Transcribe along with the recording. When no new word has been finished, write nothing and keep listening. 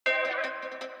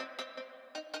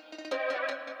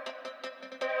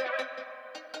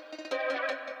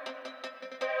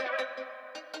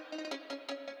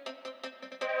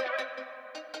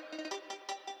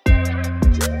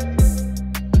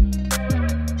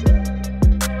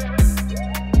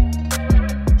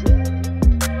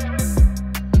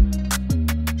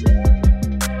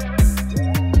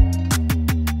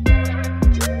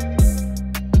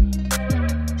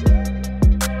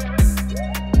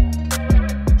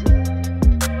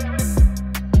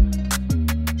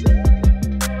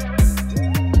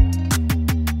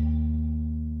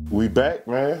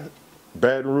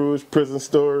Baton Rouge Prison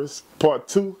Stories Part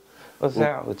 2. What's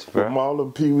up with you, bro? With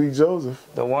Marlon, PeeWee, Joseph.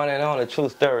 The one and only true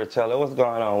storyteller. What's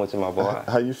going on with you, my boy?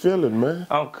 How you feeling, man?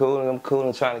 I'm cool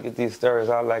and trying to get these stories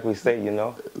out like we say, you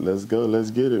know. Let's go,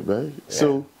 let's get it, man. Yeah.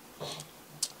 So,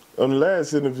 on the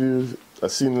last interview, I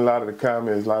seen a lot of the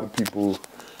comments, a lot of people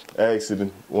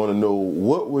asking, want to know,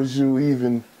 what was you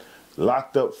even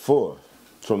locked up for?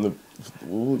 From the,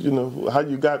 you know, how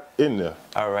you got in there?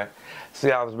 All right.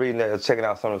 See, I was reading that, checking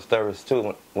out some of the stories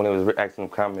too when it was asking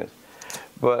comments.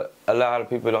 But a lot of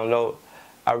people don't know,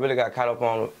 I really got caught up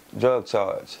on a drug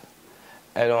charge.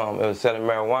 And it was selling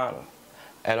marijuana.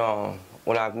 And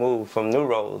when I moved from New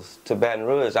Roads to Baton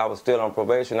Rouge, I was still on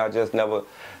probation. I just never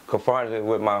confronted it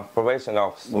with my probation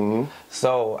officer. Mm-hmm.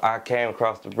 So I came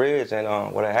across the bridge, and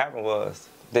what had happened was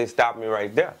they stopped me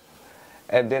right there.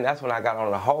 And then that's when I got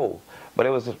on the hold. But it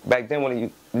was back then when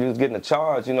you was getting a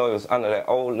charge, you know, it was under that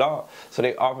old law. So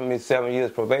they offered me 7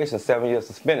 years probation, 7 years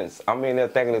suspendence. I mean, they're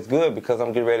thinking it's good because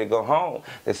I'm getting ready to go home.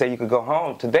 They say you could go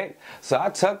home today. So I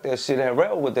took that shit and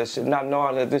railed with that shit, not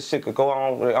knowing that this shit could go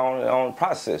on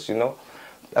process, you know.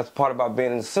 That's part about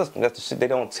being in the system. That's the shit they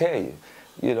don't tell you,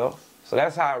 you know. So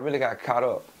that's how I really got caught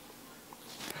up.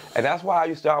 And that's why I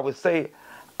used to always say,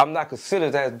 I'm not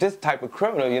considered as this type of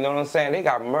criminal, you know what I'm saying? They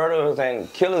got murderers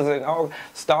and killers and all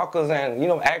stalkers and, you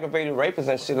know, aggravated rapists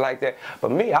and shit like that. But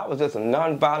me, I was just a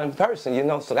non-violent person, you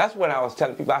know? So that's when I was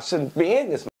telling people I shouldn't be in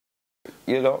this,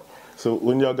 you know? So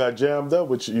when y'all got jammed up,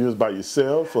 you was by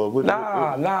yourself or what?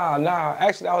 Nah.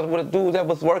 Actually, I was with a dude that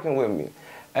was working with me.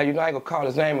 And, you know, I ain't gonna call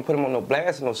his name and put him on no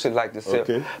blast and no shit like this.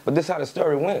 Okay. But this is how the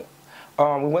story went.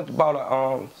 We went to buy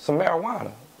some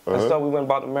marijuana. And so we went and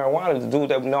bought the marijuana. The dude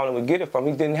that we normally would get it from,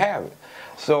 he didn't have it.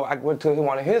 So I went to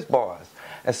one of his bars.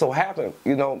 And so happened,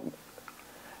 you know,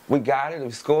 we got it,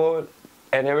 we scored,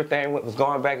 and everything was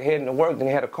going back ahead into work. Then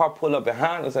they had a car pull up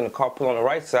behind us and a car pull on the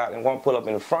right side and one pull up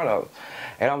in the front of us.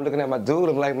 And I'm looking at my dude,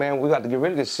 I'm like, man, we got to get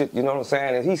rid of this shit, you know what I'm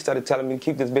saying? And he started telling me to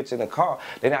keep this bitch in the car.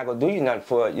 They're not going to do you nothing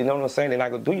for it, you know what I'm saying? They're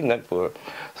not going to do you nothing for it.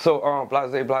 So,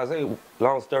 blase,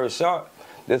 long story short,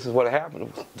 this is what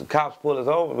happened. The cops pulled us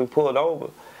over, we pulled over.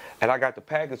 And I got the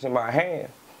package in my hand,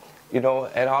 you know,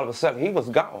 and all of a sudden he was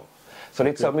gone. So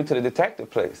they took me to the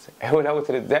detective place. And when I went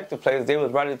to the detective place, they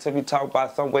was running to me, talk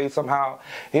about some way, somehow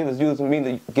he was using me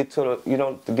to get to the, you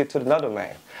know, to get to another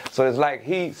man. So it's like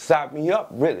he sized me up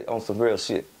really on some real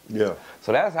shit. Yeah.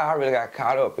 So that's how I really got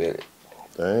caught up in it.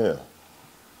 Damn.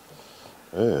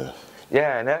 Yeah.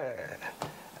 Yeah, and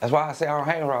that's why I say I don't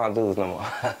hang around dudes no more.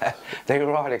 They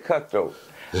raw, they cutthroat.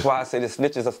 That's why I say the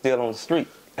snitches are still on the street.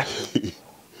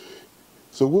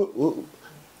 So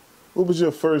what was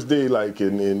your first day like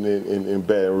in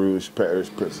Baton Rouge Parish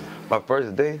Prison? My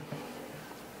first day,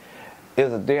 it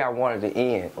was a day I wanted to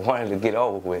end, wanted to get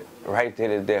over with, right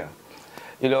then and there.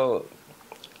 You know,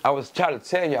 I was trying to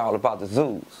tell y'all about the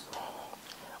zoos.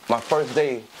 My first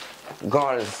day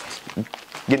going is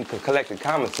collecting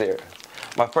commissary.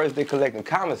 My first day collecting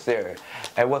commissary,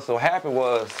 and what so happened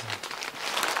was,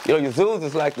 you know, your zoos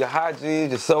is like your hygiene,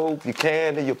 your soap, your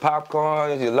candy, your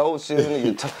popcorn, your lotion,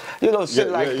 your you know, shit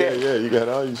like that. Yeah, you got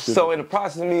all your shit. So in the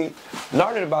process of me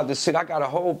learning about this shit, I got a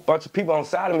whole bunch of people on the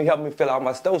side of me helping me fill out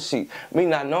my store sheet. Me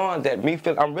not knowing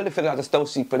that, I'm really filling out the store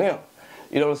sheet for them.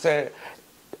 You know what I'm saying?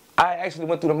 I actually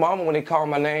went through the moment when they called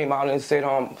my name out and said,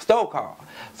 store call.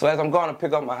 So as I'm going to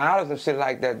pick up my items and shit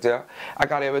like that there, I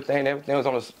got everything was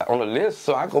on the list,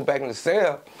 so I go back in the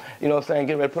cell, you know what I'm saying,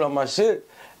 get ready to put on my shit.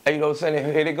 And you know what I'm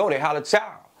saying, here they go, they holler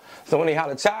child. So when they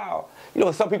holler child, you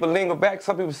know, some people linger back,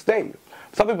 some people stay.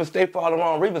 Some people stay for all the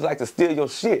wrong reasons, like to steal your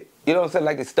shit. You know what I'm saying,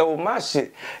 like they stole my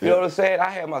shit. You know what I'm saying,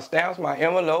 I had my stamps, my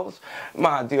envelopes,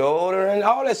 my deodorant,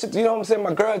 all that shit. You know what I'm saying,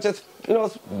 my girl just, you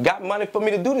know, got money for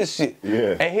me to do this shit.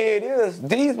 Yeah. And here it is,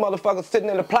 these motherfuckers sitting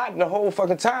in the plotting the whole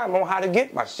fucking time on how to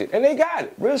get my shit. And they got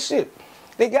it, real shit.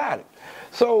 They got it.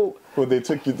 So, well, they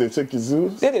took your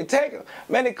zoos? Yeah, they take it.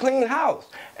 Man, they clean house.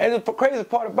 And the crazy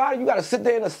part about it, you got to sit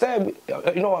there in a cell,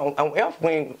 you know, on F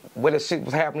wing where the shit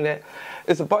was happening at.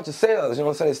 It's a bunch of cells, you know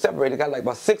what I'm saying? They separated. Got like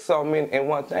about 6 of them in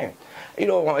one thing. You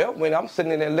know, on F wing, I'm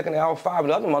sitting in there looking at all 5 of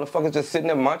the other motherfuckers just sitting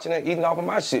there munching and eating off of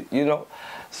my shit, you know?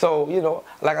 So, you know,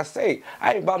 like I say,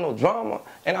 I ain't about no drama,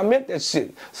 and I meant that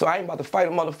shit. So I ain't about to fight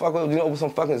a motherfucker, you know, with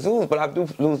some fucking zoos, but I do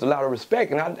lose a lot of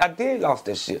respect, and I did lost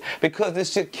that shit because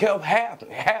this shit kept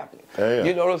happening. Damn.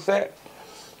 You know what I'm saying?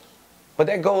 But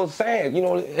that goes saying, you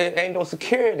know, it ain't no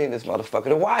security in this motherfucker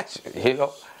to watch it, you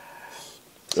know?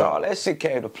 So all that shit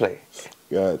came to play.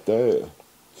 God damn.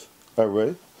 All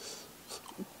right.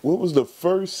 What was the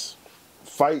first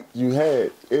fight you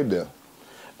had in there?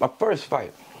 My first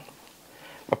fight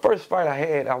I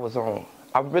had, I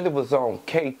really was on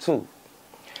K2.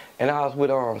 and I was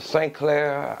with St.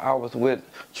 Clair, I was with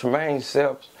Tremaine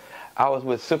Seps, I was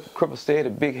with Super Cripplestead,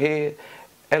 the Big Head,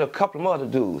 and a couple of other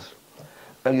dudes.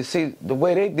 And you see, the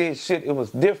way they did shit, it was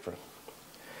different.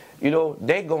 You know,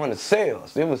 they go into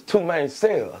sales. There was 2 main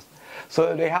sales.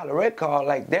 So if they had a record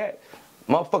like that,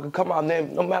 motherfucker come out there,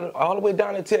 no matter, all the way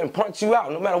down there and punch you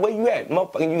out, no matter where you at,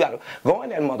 motherfucker, you gotta go in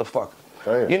that motherfucker.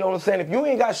 Damn. You know what I'm saying? If you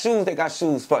ain't got shoes, they got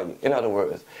shoes for you, in other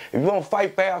words. If you don't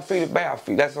fight bare feet,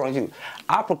 that's on you.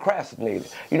 I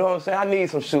procrastinated. You know what I'm saying? I need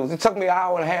some shoes. It took me an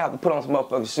hour and a half to put on some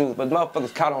motherfucking shoes, but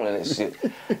motherfuckers caught on to that shit.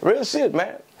 Real shit,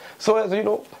 man. So as you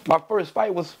know, my first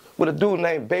fight was with a dude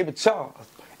named Baby Charles.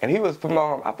 And he was from,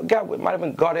 I forgot what, it might have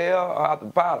been Gardell or out the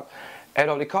bottom.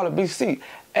 And they call it BC.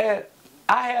 And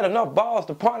I had enough balls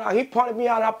to point out. He pointed me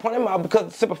out and I pointed him out because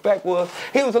the simple fact was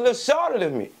he was a little shorter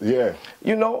than me. Yeah.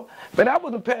 You know? But I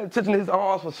wasn't paying attention. His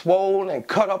arms were swollen and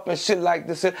cut up and shit like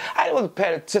this. I wasn't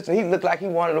paying attention. He looked like he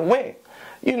wanted to win.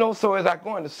 You know, so as I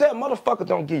go in the cell, motherfuckers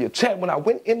don't give you a check. When I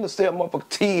went in the cell, motherfucker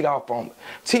teed off on me.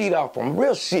 Teed off on me.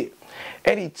 Real shit.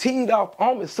 And he teed off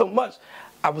on me so much,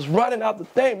 I was running out the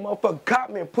thing. Motherfucker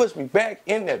caught me and pushed me back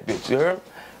in that bitch, you heard?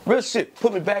 Real shit,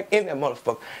 put me back in that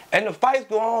motherfucker. And the fights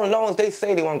go on as long as they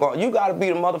say they want to go on. You gotta be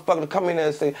the motherfucker to come in there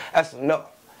and say, that's enough.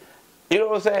 You know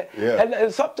what I'm saying? Yeah.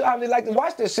 And sometimes they like to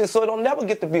watch this shit so it don't never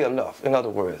get to be enough, in other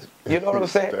words. You know what I'm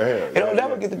saying? It don't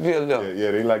never get to be enough.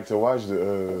 Yeah, they like to watch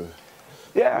the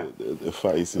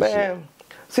fights and Man,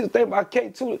 see the thing about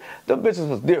K2, them bitches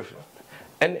was different.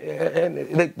 And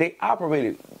they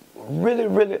operated really,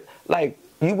 really like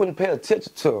you wouldn't pay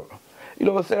attention to them. You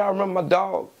know what I'm saying? I remember my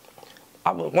dog,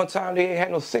 one time they ain't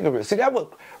had no cigarettes. See, that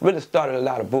what really started a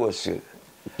lot of bullshit.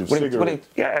 You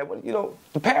know,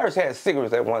 the Paris had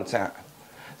cigarettes at one time.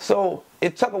 So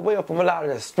it took away from a lot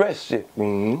of that stress shit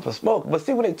for smoke. But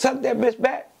see, when they took that bitch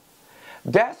back,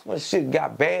 that's when shit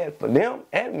got bad for them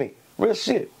and me. Real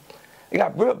shit. It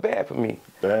got real bad for me.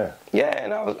 Damn. Yeah,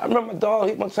 and I remember my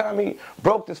dog, one time he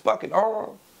broke this fucking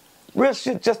arm. Real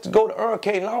shit, just to go to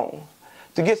K Long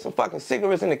to get some fucking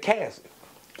cigarettes in the casket.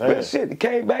 Real shit, it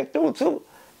came back through too.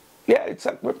 Yeah,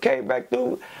 it came back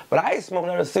through. But I ain't smoking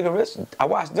other cigarettes. I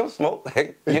watched them smoke.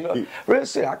 You know, real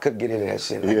shit, I couldn't get into that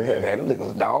shit like that, man. Them niggas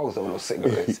was dogs on those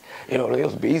cigarettes. You know, they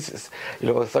was beasts.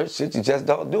 You know, certain shit you just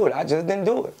don't do it. I just didn't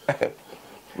do it.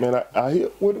 Man, I hear,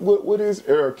 what is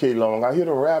K Long? I hear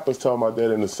the rappers talking about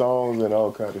that in the songs and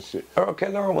all kind of shit. K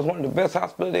Long was one of the best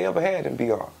hospitals they ever had in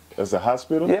BR. That's a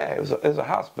hospital? Yeah, it was a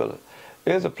hospital.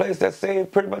 It was a place that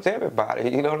saved pretty much everybody,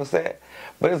 you know what I'm saying?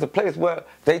 But it's a place where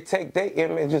they take their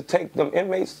inmates, just take them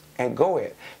inmates and go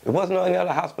at. It wasn't any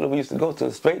other hospital we used to go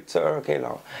to, straight to K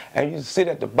Long. And you used to sit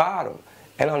at the bottom.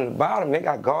 And on the bottom, they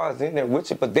got guards in there with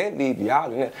you, but they leave you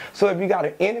out in there. So if you got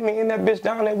an enemy in that bitch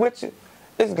down there with you,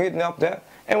 it's getting up there.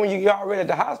 And when you're already at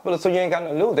the hospital, so you ain't got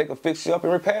nothing to lose, they can fix you up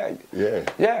and repair you. Yeah.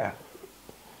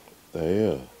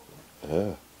 Yeah.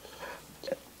 Yeah.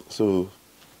 So,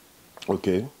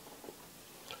 okay,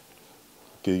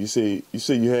 you say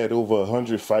you had over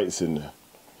 100 fights in there,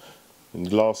 and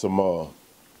you lost them all.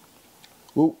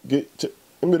 Well, give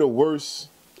me the worst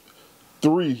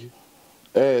 3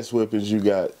 ass whippings you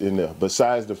got in there,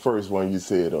 besides the first one you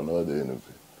said on the other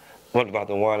interview. What about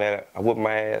the one that I whooped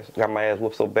my ass, got my ass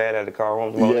whooped so bad that the car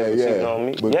home cheating on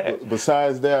me? But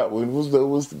besides that,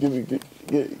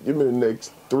 give me the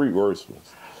next 3 worst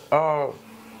ones.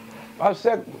 I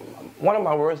said one of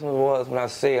my worst ones was when I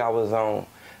say I was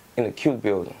in the Q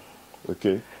building.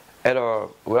 Okay. And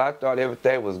well, I thought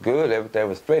everything was good, everything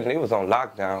was straight, and it was on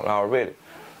lockdown already.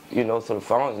 You know, so the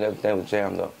phones and everything was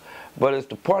jammed up. But it's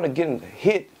the part of getting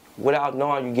hit without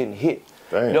knowing you're getting hit.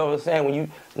 Damn. You know what I'm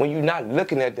saying? When you're not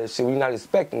looking at that shit, when you're not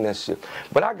expecting that shit.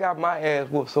 But I got my ass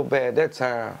whooped so bad that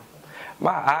time.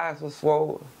 My eyes were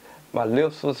swollen, my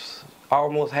lips was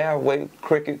almost halfway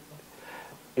crooked.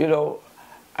 You know,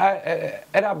 I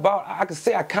could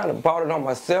say I kind of bought it on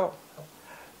myself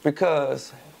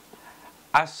because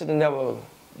I should have never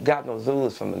got no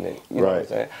zoos from a nigga. You know what I'm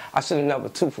saying? I should have never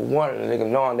 2 for 1 in a nigga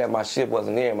knowing that my shit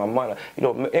wasn't in, my money. You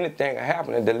know, anything that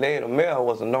happened, and delaying the mail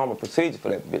was a normal procedure for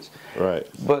that bitch. Right.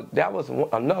 But that was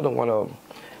another one of them.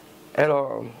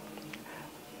 And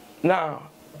now,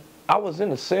 I was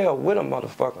in the cell with a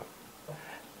motherfucker.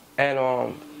 And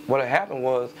what had happened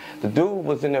was, the dude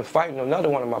was in there fighting another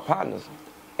one of my partners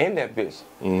in that bitch.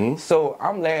 So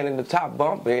I'm laying in the top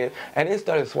bunk bed, and it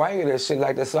started swinging that shit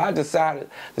like that. So I decided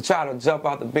to try to jump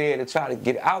out the bed and try to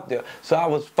get out there. So I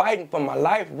was fighting for my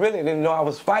life, really didn't know I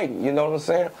was fighting, you know what I'm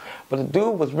saying? But the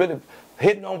dude was really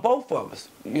hitting on both of us,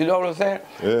 you know what I'm saying?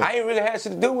 Yeah. I ain't really had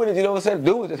shit to do with it, you know what I'm saying? The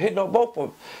dude was just hitting on both of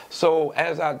them. So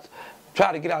as I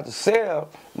tried to get out the cell,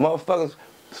 motherfuckers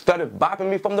started bopping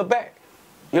me from the back.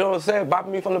 You know what I'm saying? Bopping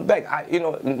me from the back. You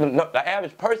know, the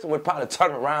average person would probably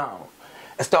turn around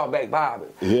and start back bobbing.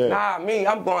 Yeah. Nah, me,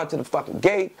 I'm going to the fucking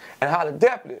gate and holler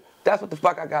deputy. That's what the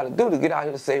fuck I gotta do to get out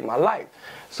here to save my life.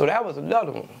 So that was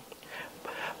another one.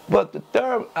 But the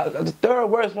third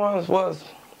worst one was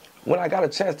when I got a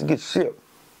chance to get shipped,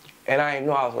 and I didn't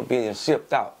know I was being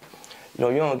shipped out. You know,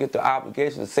 you don't get the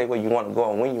obligation to say where you want to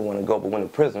go and when you want to go, but when the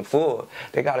prison full,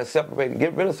 they got to separate and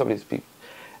get rid of some of these people.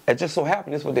 It just so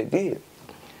happened that's what they did.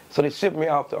 So they shipped me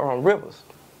out to Rivers.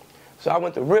 So I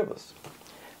went to Rivers.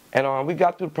 And we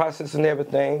got through the process and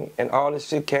everything, and all this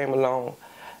shit came along.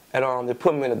 And they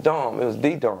put me in a dorm. It was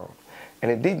D-dorm.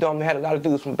 And in D-dorm, they had a lot of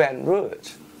dudes from Baton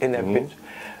Rouge in that bitch.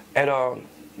 And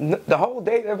the whole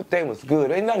day, everything was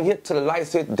good. Ain't nothing hit till the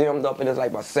lights hit dimmed up, and it's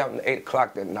like about 7 to 8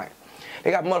 o'clock that night. They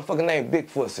got motherfucker named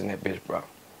Bigfoots in that bitch, bro.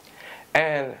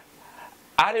 And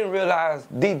I didn't realize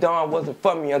D-Don wasn't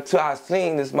for me until I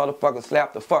seen this motherfucker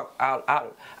slap the fuck out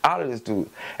of this dude.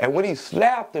 And when he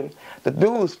slapped him, the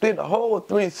dude split the whole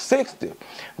 360.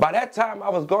 By that time, I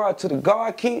was going to the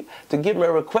guard keep to give me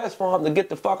a request for him to get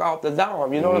the fuck off the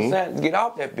dorm, you know what I'm saying? To get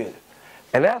off that bitch.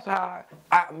 And that's how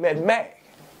I met Mac.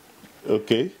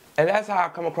 Okay. And that's how I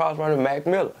come across running Mac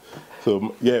Miller.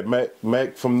 So, yeah,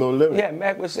 Mac from No Limit. Yeah,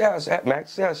 Mac was shell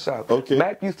shock. Okay.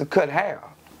 Mac used to cut hair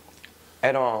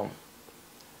at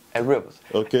Rivers.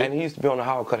 Okay. And he used to be on the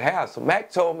hall cut hair. So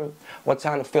Mac told me one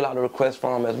time to fill out a request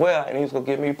for him as well, and he was going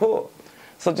to get me pulled.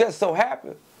 So just so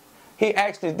happened, he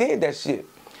actually did that shit.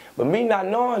 But me not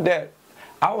knowing that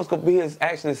I was going to be his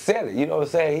actually seller, you know what I'm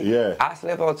saying? Yeah. I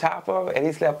slept on top of him, and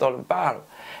he slept on the bottom.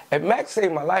 And Mac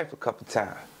saved my life a couple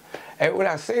times. And when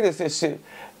I say this shit,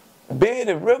 Bed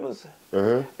and Rivers,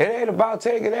 it ain't about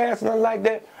taking ass or nothing like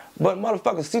that, but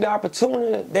motherfuckers see the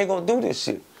opportunity, they gonna do this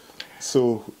shit.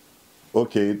 So,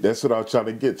 okay, that's what I was trying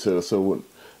to get to. So when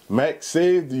Mac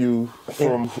saved you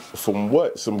from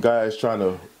what? Some guys trying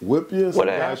to whip you? What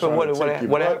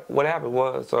happened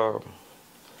was,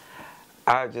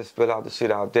 I just filled out the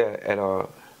shit out there, and a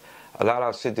lot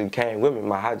of shit that came with me,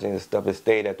 my hygiene and stuff, it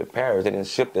stayed at the parish. They didn't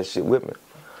ship that shit with me.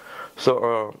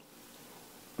 So,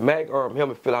 Mac helped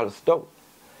me fill out a stove.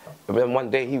 And then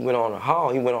one day he went on the hall,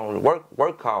 he went on a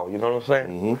work call, you know what I'm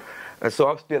saying? And so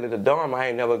I'm still in the dorm. I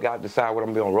ain't never got to decide whether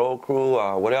I'm gonna be on road crew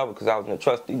or whatever, because I was in the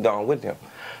trustee dorm with him.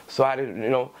 So I didn't, you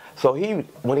know, so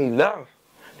when he left,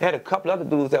 they had a couple other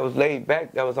dudes that was laid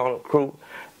back that was on the crew,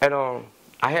 and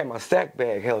I had my sack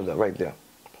bag held up right there.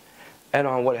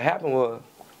 And what happened was,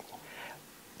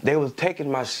 they was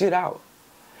taking my shit out,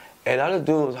 and other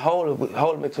dudes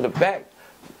holding me to the back,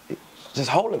 just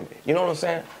holding me, you know what I'm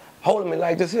saying? Holding me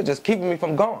like this here, just keeping me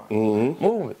from going,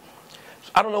 moving.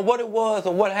 I don't know what it was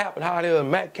or what happened, how it is.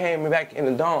 Mac came back in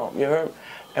the dorm, you heard me?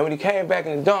 And when he came back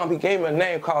in the dorm, he gave me a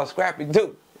name called Scrappy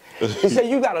Doo. He said,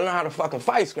 you gotta learn how to fucking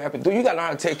fight, Scrappy Doo. You gotta learn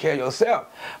how to take care of yourself.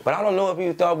 But I don't know if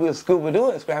he thought we were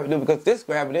Scooby-Doo and Scrappy Doo, because this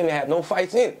Scrappy didn't have no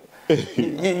fights in it.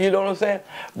 You know what I'm saying?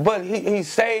 But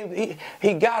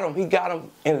he got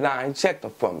him in line, he checked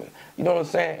him for me. You know what I'm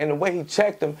saying? And the way he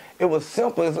checked him, it was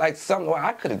simple. It's like something where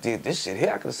I could have did this shit here.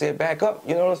 I could have said back up.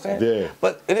 You know what I'm saying? Yeah.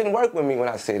 But it didn't work with me when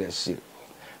I say that shit.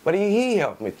 But he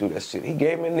helped me through that shit. He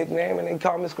gave me a nickname and they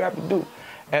called me Scrappy Doo.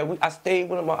 And I stayed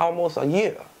with him almost a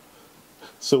year.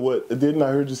 So what, didn't I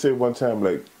heard you say one time,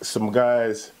 like some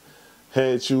guys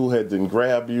had them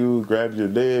grab your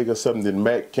leg or something, then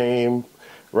Mac came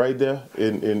right there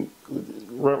and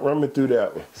run me through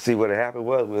that one. See, what happened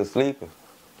was we were sleeping.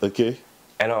 Okay.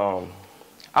 And all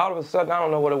of a sudden, I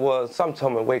don't know what it was, something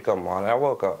told me to wake up, Marlon. I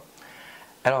woke up.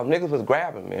 And niggas was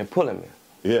grabbing me and pulling me.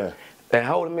 Yeah. And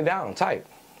holding me down tight.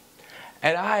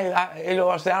 And I you know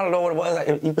what I'm saying, I don't know what it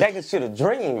was. You think it's shit a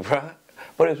dream, bro,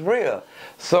 but it's real.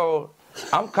 So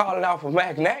I'm calling out for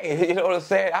Mac name, you know what I'm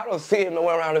saying? I don't see him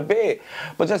nowhere around the bed.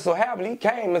 But just so happened, he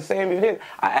came and saved me.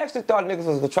 I actually thought niggas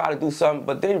was gonna try to do something,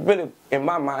 but they really, in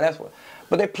my mind,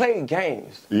 but they played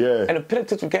games. Yeah. And the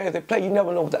penitentiary games they play, you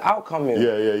never know what the outcome is.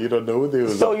 Yeah, you don't know what they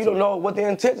was So you don't know what the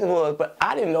intention was, but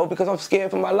I didn't know because I'm scared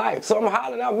for my life. So I'm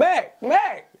hollering out, Mac.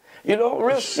 You know,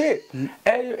 real shit.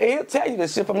 And he'll tell you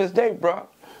this shit from this day, bro.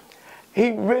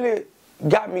 He really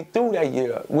got me through that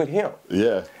year with him.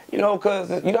 Yeah. You know, because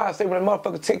you know how I say when a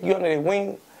motherfucker take you under their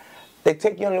wing, they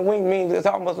take you under the wing means it's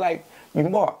almost like you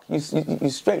mark, you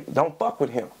straight, don't fuck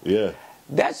with him. Yeah.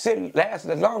 That shit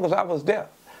lasted as long as I was there.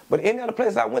 But any other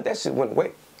place I went, that shit went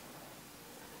away.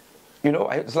 You know,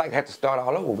 it's like I had to start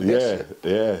all over with that shit.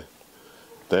 Yeah.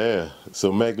 Damn.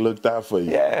 So Mac looked out for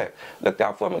you. Yeah, looked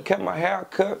out for me, kept my hair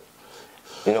cut.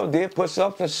 You know, did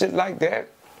push-ups and shit like that.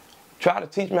 Tried to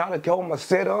teach me how to hold my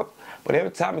sit-up. But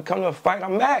every time we come to a fight,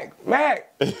 I'm Mac.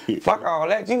 Fuck all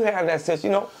that. You have that sense,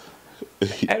 you know.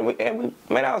 and we, man,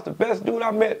 that was the best dude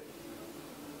I met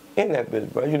in that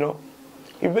bitch, bro, you know.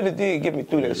 He really did get me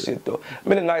through that shit, though.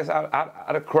 Many nights I'd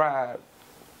have cried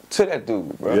to that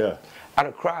dude, bro. Yeah. I'd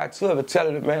have cried to him and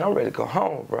telling him, man, I'm ready to go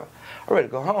home, bro. I'm ready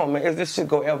to go home, man. Is this shit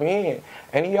gonna ever end?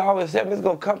 And he always said, it's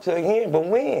gonna come to an end, but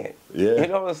when? Yeah. You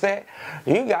know what I'm saying?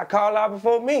 You got called out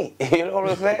before me. You know what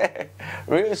I'm saying?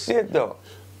 Real shit, though.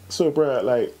 So, bro,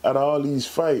 like, out of all these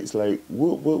fights, like,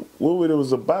 what it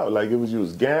was about? Like, you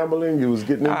was gambling, you was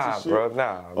getting into shit? Bro,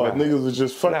 nah, or niggas was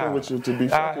just fucking with you to be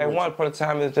fucking with at one you? point in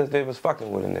time, it's just they was fucking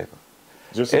with a nigga.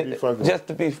 Just to be fucking Just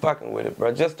to be fucking with it,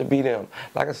 bro. Just to be them.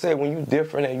 Like I said, when you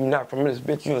different and you not from this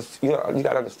bitch, you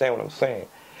gotta understand what I'm saying.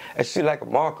 And shit like a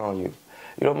mark on you.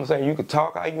 You know what I'm saying? You can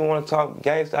talk how you want to talk,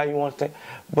 gangster how you want to think,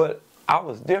 but I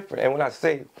was different. And when I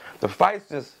say the fights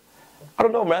just, I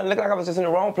don't know, man. It looked like I was just in the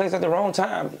wrong place at the wrong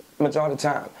time, majority of the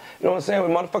time. You know what I'm saying?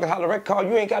 When motherfuckers holler rec call,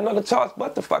 you ain't got another choice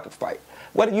but to fucking fight.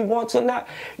 Whether you want to or not,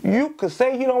 you could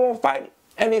say you don't want to fight,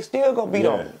 and they still gonna beat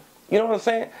on you. You know what I'm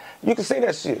saying? You can say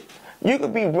that shit. You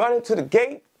could be running to the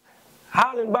gate,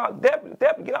 hollering about deputy,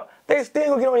 get out. They still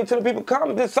gonna get on you till the people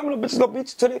come. Then some of the bitches gonna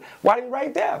beat you while they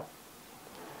right there.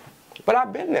 But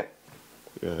I've been there.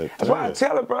 Yeah, that's why I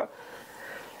tell her, bro,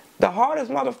 the hardest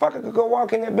motherfucker could go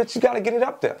walk in that bitch, you gotta get it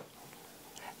up there.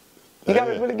 You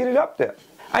gotta really get it up there.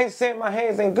 I ain't saying my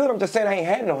hands ain't good, I'm just saying I ain't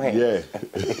had no hands.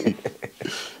 Yeah.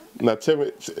 Now tell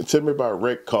me about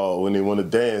rec call when they want to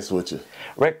dance with you.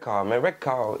 Rec call, man. Rec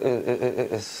call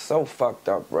is so fucked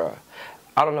up, bro.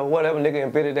 I don't know whatever nigga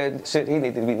invented that shit, he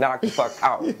need to be knocked the fuck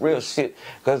out. Real shit.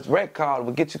 Because rec call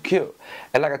will get you killed.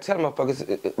 And like I tell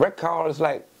motherfuckers, rec call is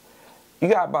like, you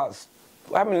got about,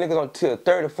 how many niggas on the tier?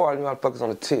 30 or 40 motherfuckers on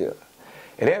the tier.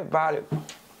 And everybody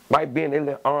might be in their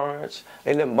little orange,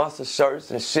 their little mustard shirts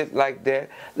and shit like that.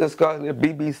 Let's call it their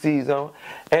BBCs on.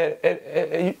 And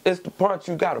it's the part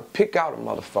you gotta pick out a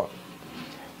motherfucker.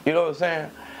 You know what I'm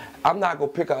saying? I'm not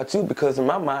gonna pick out you because in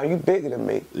my mind, you bigger than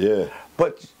me. Yeah.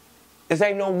 But there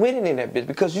ain't no winning in that bitch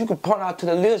because you can point out to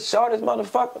the little shortest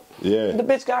motherfucker. Yeah. The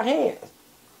bitch got hands.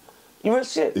 You real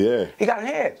shit? Yeah. He got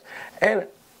hands. And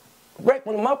when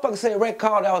the motherfucker said rec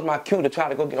call, that was my cue to try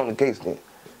to go get on the gates then.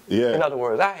 Yeah. In other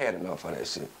words, I had enough of that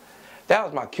shit. That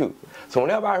was my cue. So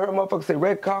whenever I heard a motherfucker say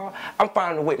rec call, I'm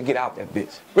finding a way to get out that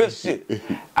bitch. Real shit.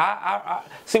 I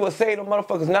see what say them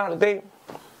motherfuckers nowadays,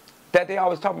 that they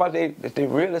always talk about that they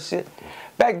real as shit.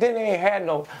 Back then they ain't had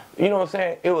no, you know what I'm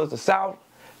saying? It was the South,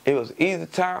 it was Easy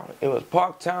Town, it was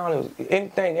Parktown, it was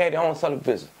anything, they had their own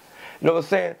subdivision. You know what I'm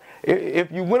saying?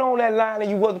 If you went on that line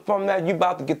and you wasn't from that, you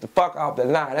about to get the fuck off that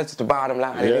line. That's just the bottom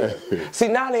line. Yeah. See,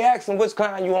 now they asking which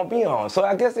line you want to be on. So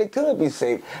I guess they could be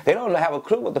safe. They don't have a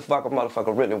clue what the fuck a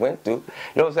motherfucker really went through. You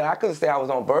know what I'm saying? I couldn't say I was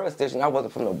on Bird Station. I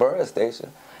wasn't from no Bird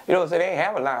Station. You know what I'm saying? They ain't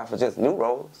have a line for just new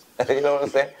roads. You know what I'm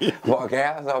saying? For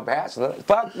gas or bachelor.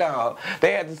 Fuck no.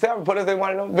 They had to separate put us in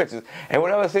one of them bitches. And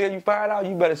whatever say you find out,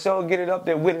 you better sure get it up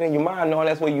there with it in your mind knowing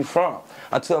that's where you from.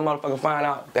 Until a motherfucker find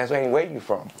out that's ain't where you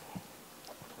from.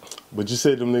 But you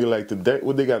said them niggas like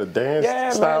what they got a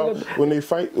dance style man, when they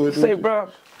fight? Say, bro,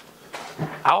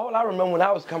 all I remember when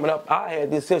I was coming up, I had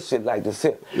this here shit like this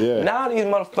here. Yeah. Now these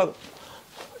motherfuckers,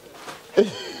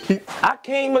 I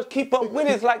can't even keep up with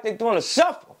it. It's like they doing a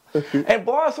shuffle. And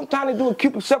boy, sometimes they do a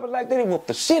Cupid shuffle like that, they whoop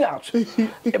the shit out you.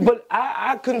 But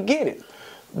I couldn't get it.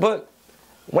 But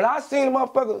when I seen the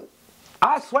motherfucker,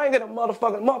 I swing at a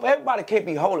motherfucker, everybody can't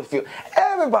be Holyfield.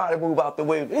 Everybody move out the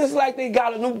way. It's like they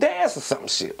got a new dance or some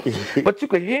shit. But you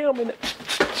can hear them in the...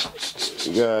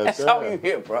 That's all you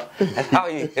hear, bro. That's all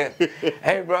you hear.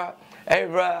 Hey, bro. Hey,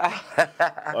 bro.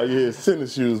 Oh, you hear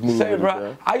tennis shoes moving. Say,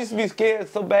 bro, I used to be scared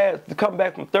so bad to come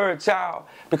back from third child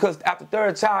because after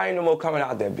third child, ain't no more coming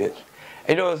out that bitch.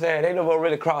 You know what I'm saying? They no more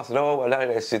really crossing over, none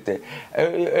of that shit there.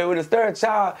 And with the third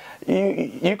child,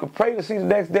 you could pray to see the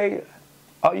next day,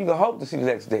 or you can hope to see the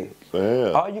next day.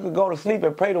 Yeah. Or you could go to sleep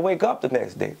and pray to wake up the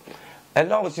next day. As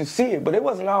long as you see it, but it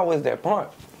wasn't always that point.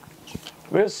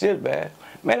 Real shit, man.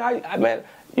 Man,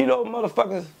 you know,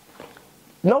 motherfuckers,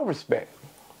 no respect.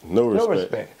 No respect. No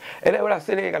respect. And then when I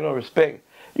say they ain't got no respect,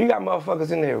 you got motherfuckers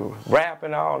in there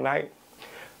rapping all night.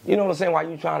 You know what I'm saying? While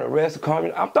you trying to rest,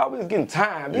 calm. I thought we was getting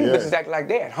time. These bitches act like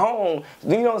they at home.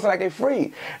 You know what I'm saying? Like they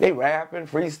free. They rapping,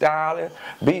 freestyling,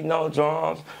 beating on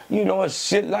drums. You know, and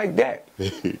shit like that.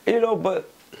 You know,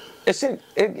 but it shit.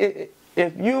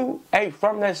 If you ain't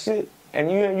from that shit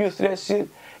and you ain't used to that shit,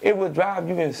 it would drive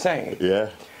you insane. Yeah.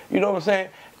 You know what I'm saying?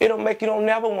 It'll make you don't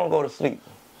never want to go to sleep.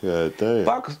 Yeah, damn.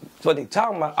 Fuck what they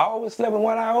talking about. I always slept with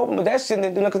one eye open, but that shit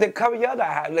didn't do nothing because they cover your other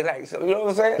eye. Like, you know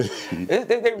what I'm saying?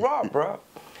 they raw, bro.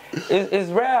 It's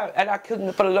rare, and I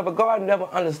couldn't, for the love of God, never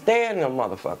understand them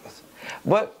motherfuckers.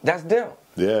 But that's them.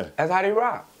 Yeah. That's how they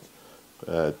rock.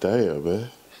 Damn, man.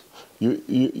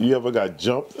 You ever got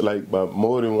jumped like by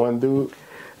more than one dude?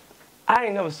 I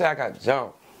ain't never say I got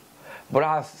jumped, but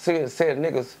I said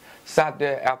niggas sat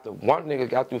there after one nigga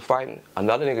got through fighting,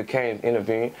 another nigga came to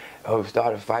intervene, and we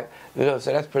started a fight. You know what I'm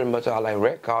saying? That's pretty much all like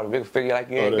red card. A nigga figure like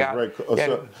you ain't got.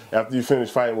 So after you finish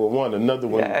fighting with one, another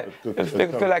one. Yeah,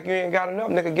 nigga feel like you ain't got enough.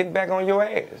 Nigga getting back on your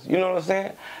ass. You know what I'm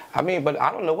saying? I mean, but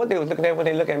I don't know what they was looking at when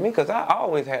they look at me, because I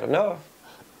always had enough.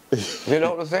 You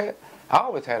know what I'm saying? I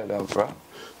always had enough, bro.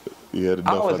 You had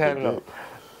enough. I always had enough.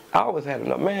 I always had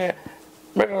enough, man.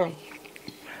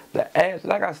 The ass,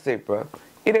 like I said, bro,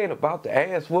 it ain't about the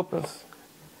ass whoopings.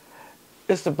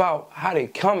 It's about how they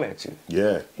come at you.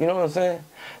 Yeah. You know what I'm saying?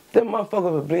 Them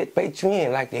motherfuckers will bait you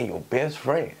in like they're your best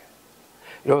friend.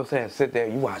 You know what I'm saying? Sit there,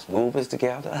 you watch movies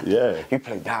together. Yeah. You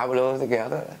play dominoes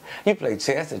together. You play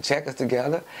chess and checkers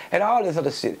together. And all this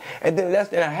other shit. And then less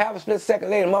than a half a split second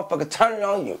later, the motherfucker turn it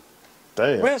on you.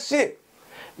 Damn. Real shit.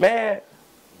 Man,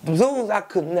 zoos I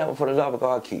could never for the love of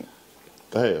God keep.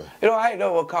 Damn. You know, I ain't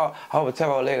know what call. I would tell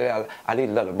my lady, I need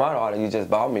another money order. You just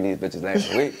bought me these bitches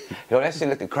last week. You know, that shit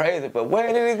looking crazy, but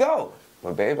where did it go?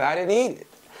 Well, baby, I didn't eat it.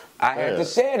 I had to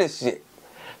share this shit.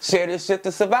 Share this shit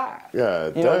to survive.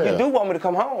 God, you know, you do want me to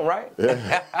come home, right?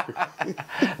 Yeah.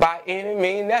 By any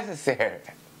means necessary.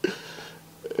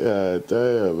 God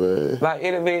damn, man. By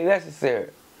any means necessary.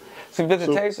 See,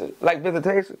 visitation,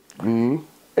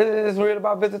 it's real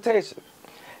about visitation.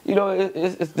 You know,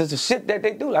 it's the shit that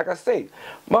they do, like I say.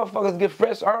 Motherfuckers get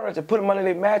fresh orange and put them under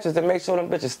their mattress and make sure them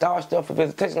bitches starched up for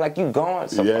visitation like you gone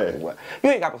somewhere. Yeah. You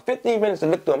ain't got but 15 minutes to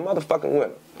look through a motherfucking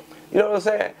window. You know what I'm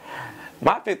saying?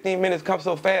 My 15 minutes come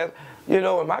so fast, you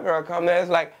know, when my girl come there, it's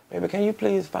like, baby, can you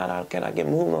please find out, can I get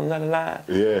moved on another line?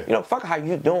 Yeah. You know, fuck how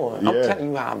you doing. I'm telling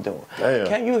you how I'm doing. Damn.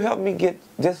 Can you help me get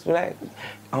this, like, you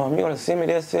gonna send me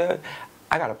this here?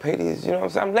 I gotta pay these, you know what I'm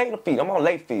saying? I'm late fees. I'm on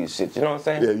late fees shit, you know what I'm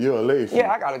saying? Yeah, you're on late fees.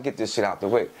 Yeah, I gotta get this shit out the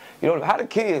way. You know how the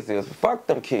kids is. Fuck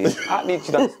them kids. I need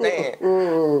you to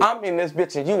understand. I'm in this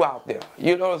bitch and you out there.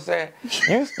 You know what I'm saying?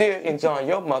 You still enjoying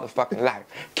your motherfucking life.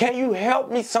 Can you help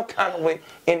me some kind of way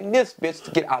in this bitch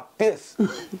to get out this?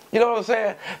 You know what I'm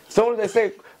saying? Soon as they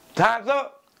say, time's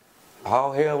up,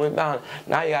 all hell went down.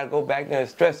 Now you gotta go back there and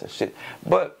stress and shit.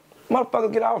 But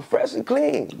motherfuckers get out fresh and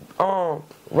clean.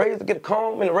 Razor, get a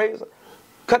comb and a razor.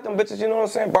 Cut them bitches, you know what I'm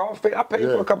saying? Ball fit. I paid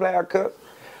for a couple of haircuts.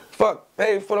 Fuck,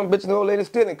 paid for them bitches. The old lady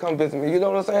still didn't come visit me. You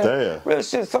know what I'm saying? Damn. Real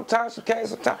shit. Sometimes she came.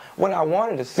 Sometimes when I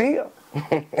wanted to see her.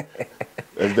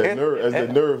 As that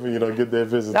nerve, when you don't get that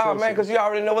visitation. No, man, because you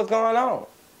already know what's going on.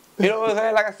 You know what I'm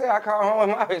saying? Like I said, I called home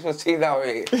and my bitch was cheated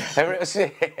already. And real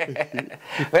shit.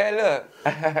 Man, look,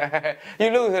 you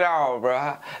lose it all,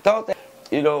 bro. Don't think,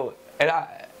 you know?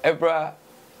 And bro,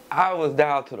 I was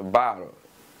down to the bottom.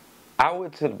 I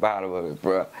went to the bottom of it,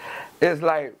 bro. It's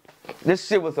like, this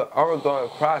shit was an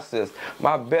ongoing process.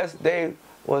 My best day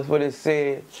was when it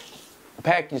said,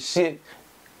 pack your shit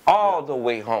all the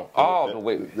way home, all the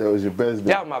way. That was your best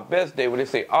day? That was my best day when they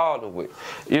say all the way.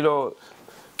 You know,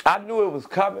 I knew it was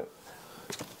coming,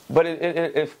 but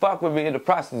it fucked with me in the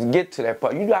process to get to that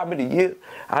part. You know how many years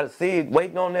I'd seen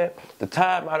waiting on that? The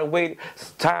time I'd waited,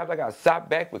 times I got shot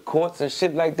back with courts and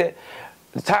shit like that.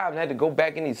 The times I had to go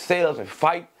back in these cells and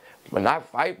fight. But not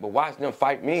fight, but watch them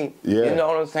fight me. Yeah. You know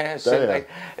what I'm saying? Shit like,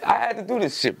 I had to do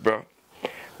this shit, bro.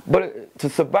 But to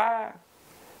survive,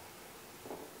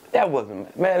 that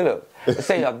wasn't, man, look.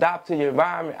 Say adopt to your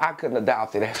environment, I couldn't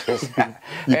adopt to that shit. Man,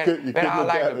 I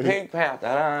like the Pink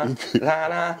Panther.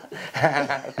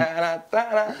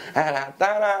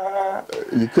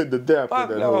 You couldn't adapt Fuck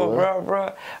to that. No,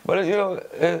 bro. But you know,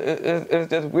 it's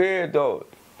just weird, though.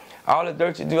 All the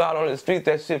dirt you do out on the street,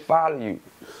 that shit follow you.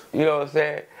 You know what I'm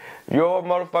saying? You're a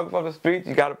motherfucker from the street,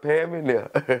 you gotta pay him in there.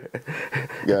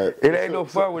 It ain't no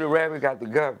fun when the rabbit got the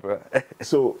gun, bro.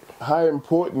 So, how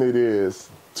important it is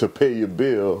to pay your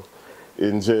bill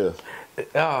in jail?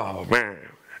 Oh, man.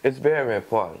 It's very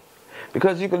important.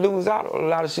 Because you can lose out on a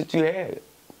lot of shit you had.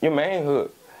 Your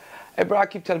manhood. Hey, bro, I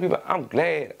keep telling people, I'm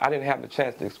glad I didn't have the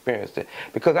chance to experience that.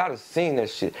 Because I'd have seen that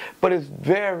shit. But it's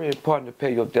very important to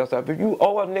pay your debts. If you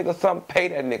owe a nigga something, pay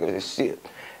that nigga this shit.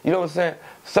 You know what I'm saying?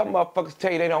 Some motherfuckers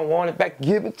tell you they don't want it back.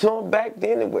 Give it to them back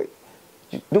anyway.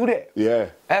 Do that. Yeah.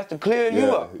 That's to clear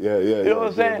you up. Yeah. You know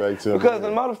what I'm saying? Because the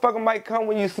motherfucker might come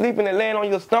when you sleeping and laying on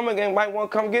your stomach and might want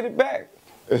to come get it back.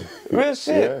 Real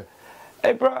shit. Yeah.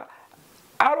 Hey, bro,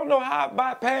 I don't know how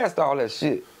I bypassed all that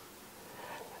shit.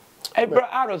 Hey, bro,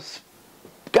 I just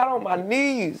got on my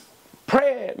knees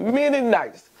praying many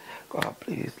nights. God,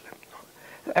 please let me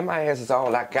know. And my ass is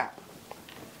all I got.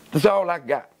 That's all I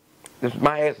got.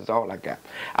 My ass is all I got.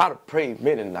 I'd have prayed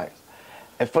many nights.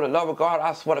 And for the love of God,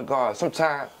 I swear to God,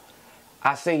 sometimes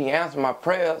I say he answered my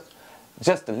prayers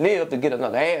just to live to get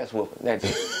another ass whooping.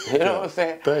 You know what I'm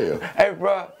saying? Damn. Hey,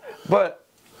 bro, but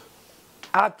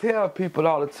I tell people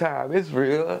all the time, it's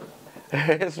real.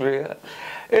 It's real.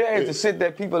 It ain't the shit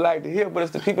that people like to hear, but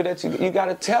it's the people that you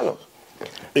gotta tell them.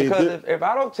 Because if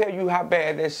I don't tell you how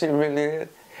bad that shit really is,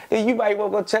 then you might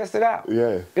want to go test it out. Yeah.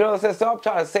 You know what I'm saying? So I'm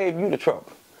trying to save you the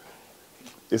trouble.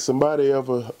 If somebody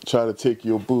ever try to take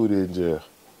your booty in jail?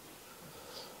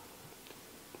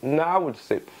 No, I would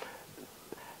say,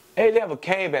 it never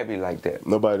came at me like that.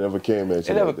 Nobody ever came at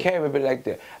you. It never came at me like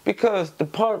that. Because the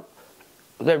part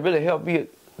that really helped me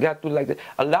got through like that,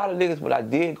 a lot of niggas, when I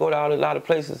did go down a lot of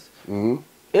places,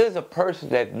 is a person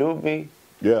that knew me,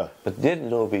 but didn't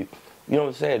know me. You know what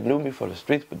I'm saying? Knew me from the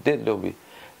streets, but didn't know me.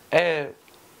 And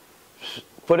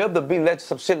for them to be let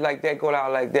some shit like that go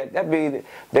down like that, that means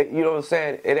that, you know what I'm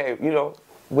saying, it ain't, you know,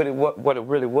 what it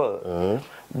really was.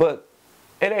 But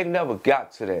it ain't never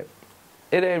got to that.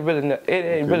 It ain't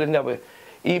really never,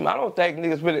 even, I don't think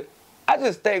niggas really, I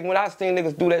just think when I seen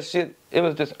niggas do that shit, it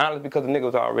was just honest because the niggas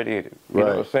was already in it. You know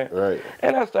what I'm saying? Right.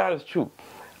 And that's the honest truth.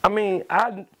 I mean,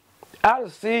 I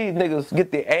see niggas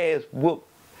get their ass whooped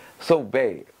so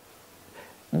bad,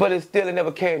 but it still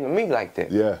never came to me like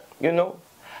that. Yeah. You know?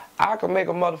 I can make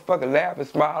a motherfucker laugh and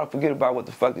smile and forget about what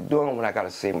the fuck they're doing when I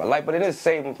gotta save my life, but it didn't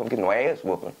save them from getting no ass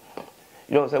whooping.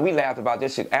 You know what I'm saying? We laughed about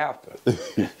this shit after.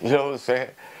 You know what I'm saying?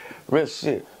 Real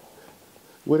shit.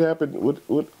 What happened?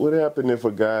 What happened if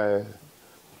a guy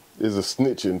is a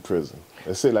snitch in prison?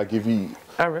 Let's say like if he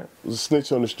was a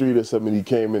snitch on the street or something, he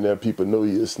came in there, people know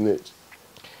he a snitch.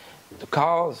 The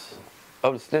cause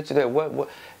of the snitching, that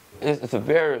it's a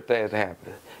various things that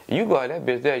happen. You go in that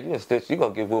bitch there, you a snitch, you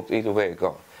gonna get whooped either way it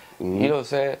go. You know what I'm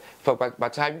saying? Fuck, by the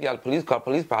time you got a police car,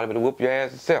 police probably better whoop your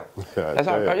ass itself. That's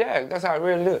how, that's how it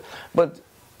really is. But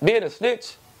being a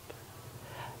snitch,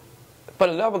 for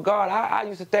the love of God, I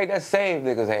used to think that saved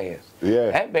niggas' ass. Yeah.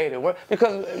 That made it work.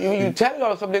 Because you telling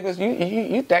on some niggas,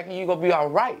 you thinking you gonna be all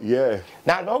right. Yeah.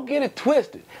 Now don't get it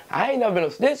twisted. I ain't never been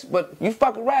a snitch, but you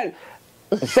fucking right.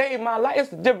 It saved my life. It's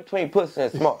the difference between pussy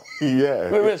and smart. Yeah.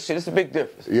 Real shit, it's a big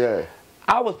difference. Yeah.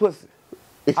 I was pussy.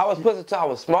 I was pussy till I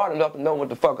was smart enough to know what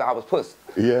the fuck I was pussy.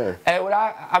 Yeah. And when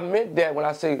I meant that when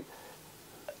I say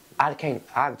I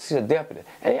see a deputy.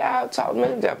 And I talked to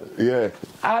many deputies. Yeah.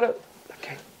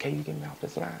 Can you get me off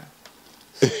this line?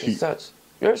 Such, such.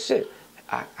 Your shit.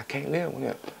 I can't live with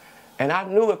him. And I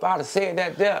knew if I'd have said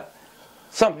that there,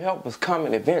 some help was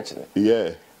coming eventually.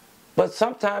 Yeah. But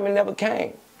sometimes it never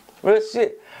came. Real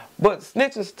shit. But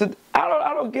snitches,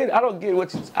 I don't get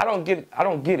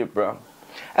it, bro.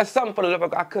 That's something for the love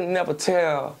of God. I could never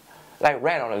tell, like,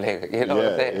 rat on a nigga, you know what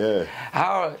I'm saying?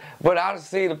 Yeah. But I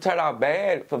see them turn out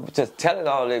bad for just telling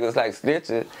all niggas like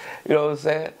snitches, you know what I'm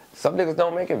saying? Some niggas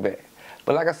don't make it bad.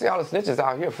 But like I see all the snitches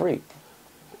out here free.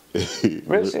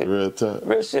 Real shit. Real tough.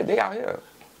 Real shit, they out here.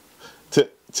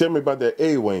 Tell me about that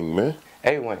A-Wing, man.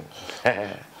 A-Wing.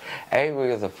 A-Wing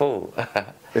is a fool.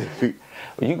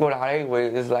 When you go down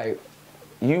A-Wing, it's like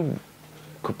you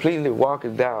completely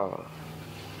walking down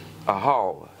a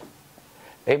hall.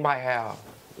 They might have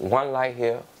one light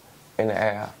here in the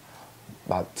air,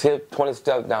 about 10, 20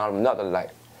 steps down, another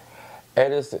light.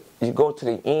 And you go to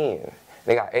the end.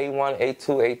 They got A1,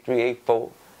 A2, A3,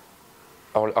 A4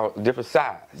 on different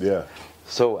sides. Yeah.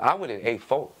 So I went in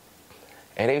A4.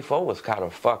 And A4 was kind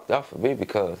of fucked up for me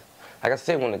because, like I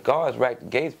said, when the guards racked the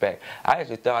gates back, I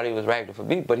actually thought he was racking for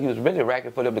me, but he was really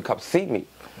racking for them to come see me.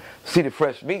 See the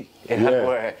fresh meat in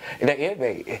the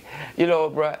inmate. You know,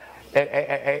 bro.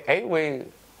 Anyway,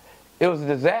 it was a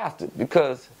disaster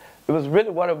because it was really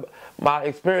one of my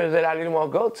experiences that I didn't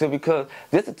want to go to because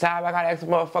this is the time I got to ask a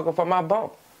motherfucker for my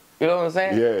bump. You know what I'm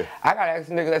saying? Yeah. I got to ask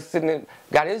a nigga that's sitting in,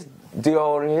 got his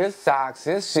deodorant, his socks,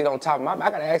 his shit on top of my,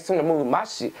 I got to ask him to move my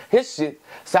shit, his shit,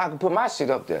 so I can put my shit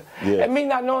up there. Yeah. And me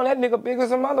not knowing that nigga big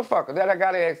as a motherfucker, that I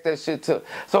got to ask that shit too.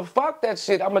 So fuck that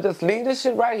shit. I'm going to just leave this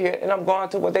shit right here and I'm going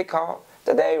to what they call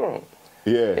the day room.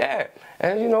 Yeah. Yeah.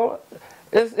 And you know,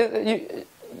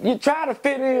 you try to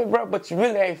fit in, bro, but you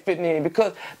really ain't fitting in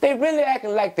because they really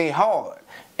acting like they hard.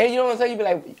 And you know what I'm saying? You be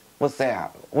like, what's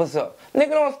up? What's up?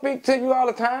 Nigga don't speak to you all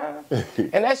the time.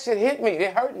 And that shit hit me.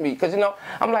 It hurt me. Because, you know,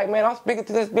 I'm like, man, I'm speaking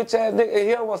to this bitch ass nigga and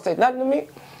he don't want to say nothing to me.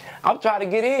 I'm trying to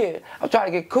get in. I'm trying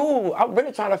to get cool. I'm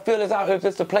really trying to feel this out if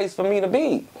it's a place for me to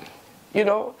be. You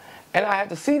know? And I had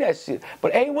to see that shit.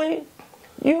 But A-Wing,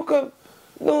 you could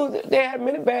lose. They had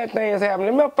many bad things happen.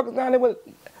 The motherfuckers down there with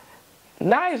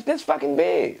knives this fucking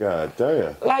big. God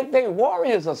damn. Like they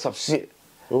warriors or some shit.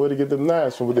 Well, where they get them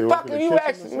knives from? They fucking you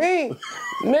asking me?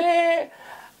 Man,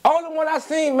 only one I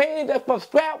seen made that for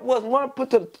strap was one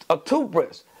put to a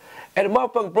toothbrush. And the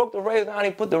motherfucker broke the razor down,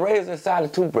 he put the razor inside the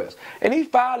toothbrush. And he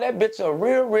filed that bitch up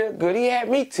real good. He had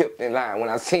me tipped in line when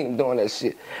I seen him doing that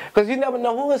shit. Because you never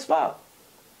know who it's for.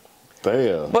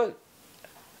 Damn. But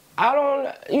I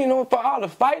don't, you know, for all the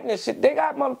fighting and shit, they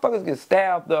got motherfuckers get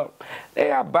stabbed up. They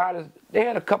got bodies. They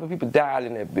had a couple people died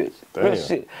in that bitch. Damn. Real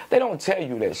shit. They don't tell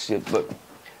you that shit, but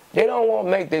they don't want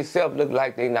to make themselves look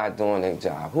like they not doing their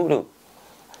job. Who do?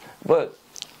 But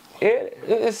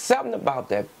it's something about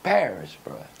that parish,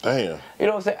 bro. Damn. You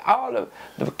know what I'm saying? All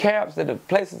the camps and the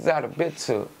places I've been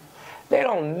to, they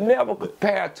don't never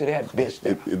compare to that bitch.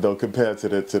 It don't compare to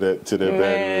that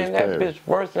Man, that parish. bitch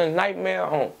worse than Nightmare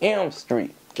on Elm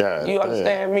Street. God you damn.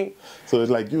 understand me? So it's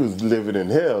like you was living in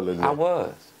hell in there.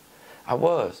 I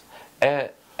was. And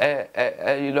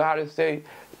you know how they say,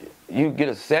 you get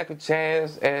a second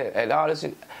chance and all this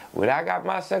shit. When I got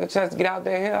my second chance to get out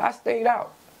there, I stayed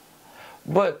out.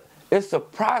 But it's a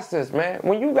process, man.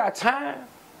 When you got time,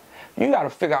 you got to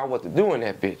figure out what to do in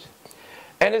that bitch.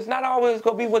 And it's not always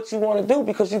going to be what you want to do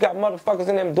because you got motherfuckers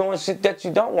in them doing shit that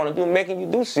you don't want to do, making you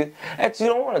do shit that you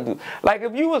don't want to do. Like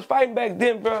if you was fighting back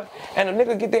then, bro, and a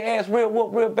nigga get their ass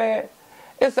whooped real bad,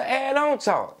 it's an add-on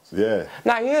charge. Yeah.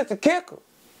 Now here's the kicker.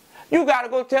 You gotta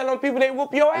go tell them people they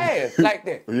whoop your ass like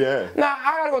that. Yeah. Now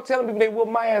I gotta go tell them people they whoop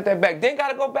my ass that back. Then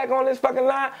gotta go back on this fucking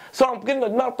line so I'm getting a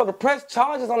motherfucker press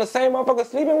charges on the same motherfucker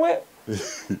sleeping with?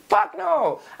 Fuck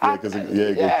no. Yeah, because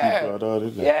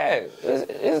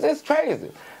it's crazy.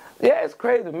 Yeah, it's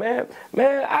crazy, man.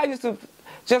 Man, I used to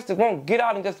just to want to get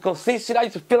out and just go see shit. I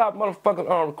used to fill out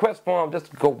motherfucking request form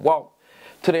just to go walk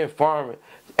to the infirmary.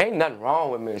 Ain't nothing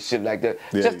wrong with me and shit like that.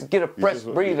 Yeah, just to get a fresh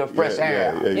breeze of fresh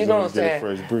air. You know what I'm saying?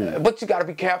 Fresh breeze. But you gotta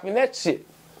be careful in that shit.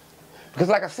 Because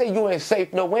like I said, you ain't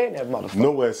safe nowhere in that motherfucker.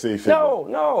 Nowhere safe.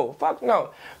 No, fuck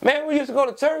no. Man, we used to go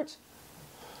to church.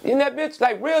 In that bitch,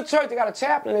 like real church, they got a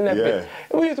chaplain in that bitch.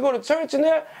 And we used to go to church in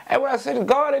there, and when I say to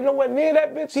God ain't nowhere near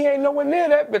that bitch, he ain't nowhere near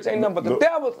that bitch. Ain't nothing but the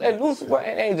devils and Lucifer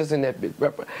and angels in that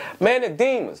bitch. Man, the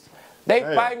demons. They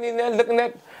fighting in there looking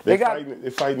at... They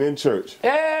fighting in church.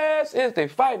 Yes, they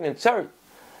fighting in church.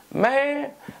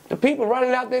 Man, the people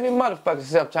running out there, they motherfuckers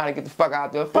self trying to get the fuck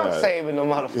out there. Fuck saving the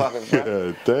motherfuckers,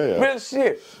 bro. Damn. Real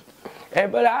shit.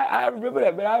 But I remember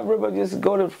that, man. I remember just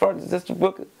go to the front just to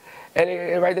book it.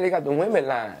 And right there they got the women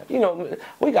line. You know,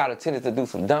 we got a tendency to do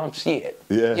some dumb shit.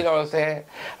 Yeah. You know what I'm saying?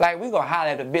 Like, we gonna holler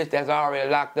at the bitch that's already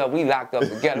locked up. We locked up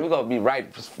together. We gonna be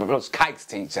right for those kikes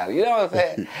to each other. You know what I'm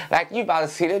saying? Like, you about to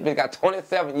see this bitch got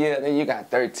 27 years and you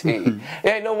got 13.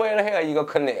 There ain't no way in the hell you gonna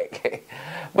connect.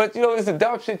 But, you know, it's the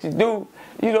dumb shit you do,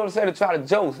 you know what I'm saying, to try to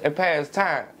joke and pass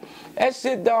time. That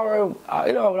shit don't,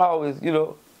 you know, always, you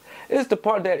know, it's the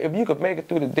part that if you could make it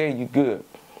through the day, you good.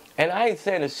 And I ain't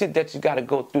saying the shit that you gotta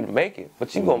go through to make it,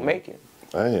 but you gonna make it.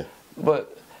 Damn.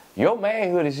 But your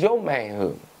manhood is your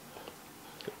manhood.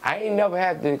 I ain't never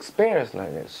had the experience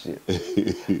like that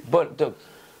shit. But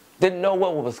didn't know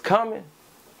what was coming.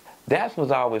 That's what's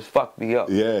always fucked me up.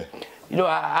 Yeah. You know,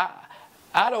 I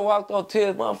done walked on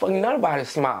tears, motherfucking nobody's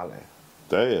smiling.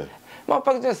 Damn.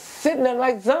 Motherfuckers just sitting there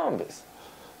like zombies.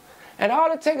 And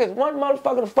all it takes is one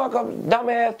motherfucker to fuck up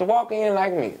dumbass to walk in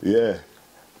like me. Yeah.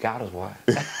 God is what.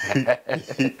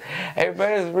 Hey,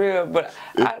 man, it's real, but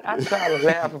I try to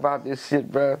laugh about this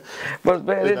shit, bro. But,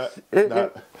 man,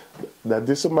 now,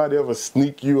 did somebody ever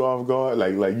sneak you off guard?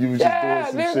 Like you was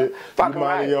just doing some shit, you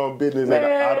minding your own business, and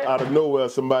out of nowhere,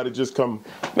 somebody just come.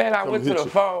 Man, I went to the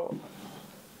phone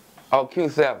on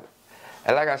Q7.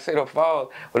 And like I said, the phone,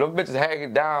 when them bitches hang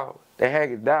it down, they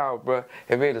hang it down, bro.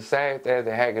 It mean the same thing as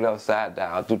they hang it upside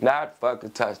down. Do not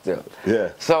fucking touch them. Yeah.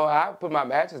 So I put my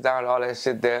mattress down and all that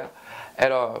shit there,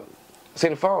 and see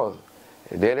the phone.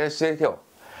 And then that shit here.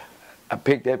 I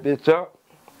picked that bitch up.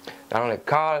 I don't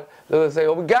call it. They'll say,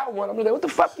 oh, we got one. I'm like, what the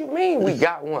fuck you mean we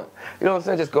got one? You know what I'm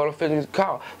saying? Just go to finish the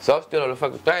call. So I'm still on the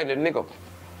fucking thing. The nigga,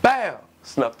 bam,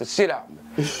 snuffed the shit out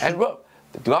of me. And look,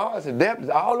 the guards and them,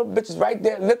 all them bitches right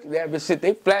there looking at me shit.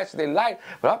 They flashing their light,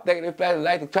 but I'm thinking they flashing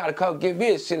light to try to come get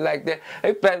me and shit like that.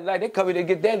 They flashing light, they come in to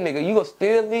get that nigga. You gonna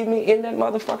still leave me in that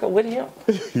motherfucker with him?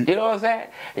 You know what I'm saying?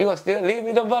 You gonna still leave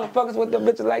me them motherfuckers with them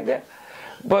bitches like that?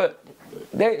 But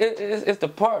it's the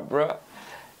part, bro.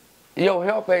 Your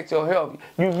help ain't your help.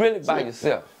 You really by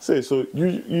yourself. Say, so you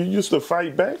used to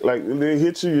fight back? Like they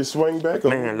hit you swing back?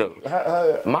 Man,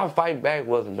 look, my fight back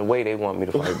wasn't the way they want me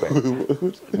to fight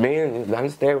back. Man,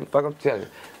 understand what the fuck I'm telling you.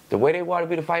 The way they wanted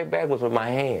me to fight back was with my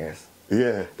hands.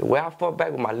 Yeah. The way I fought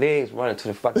back with my legs running to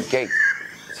the fucking gate.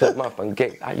 To the motherfucking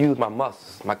gate. I used my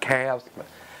muscles, my calves.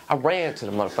 I ran to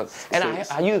the motherfucker. And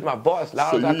I used my voice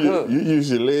loud as I could. You use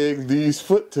your legs, these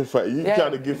foot to fight. You try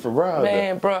to get from around.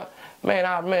 Man, bro.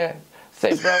 Man,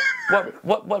 say, bro,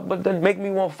 what make me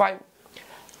want to fight?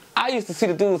 I used to see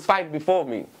the dudes fighting before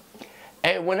me.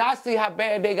 And when I see how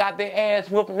bad they got their ass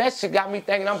whooping, that shit got me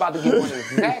thinking I'm about to get one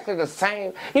exactly the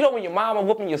same. You know when your mama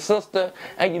whooping your sister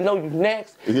and you know you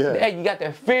next, and you got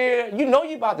that fear, you know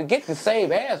you about to get the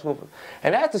same ass whooping.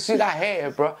 And that's the shit I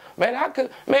had, bro. Man,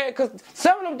 cause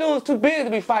some of them dudes too big to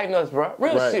be fighting us, bro.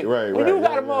 Real shit. When you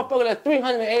got a motherfucker that's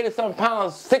 380 something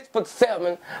pounds,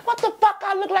 6'7", what the fuck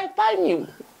I look like fighting you?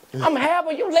 I'm half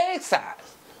of your leg size.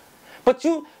 But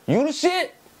you the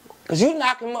shit, cause you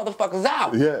knocking motherfuckers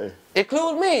out. Yeah.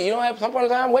 Include me, you know,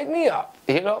 sometimes wake me up,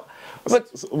 you know. But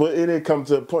well, it didn't come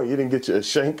to a point. You didn't get you a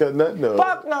shank or nothing. No.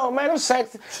 Fuck no, man. Them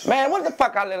shanks, man. What the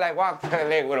fuck I look like walking down the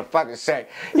leg with a fucking shank?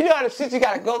 You know how the shit you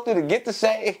gotta go through to get the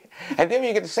shank, and then when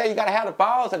you get the shank, you gotta have the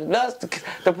balls and the nuts to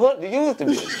use the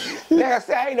bitch. Like I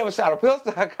said, I ain't never shot a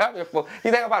pistol. I come here for.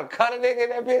 You think I'm about to cut a nigga in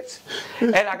that bitch?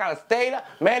 And I gotta stay there.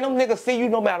 Man, them niggas see you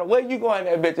no matter where you go in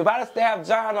that bitch. If I'd have stabbed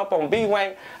John up on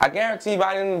B-Wing, I guarantee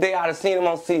by the end of the day I'd have seen him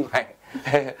on C-Wing.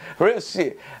 Real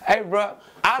shit. Hey, bro,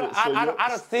 I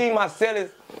done seen my cellies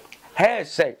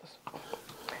handshakes.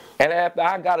 And after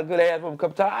I got a good ass from a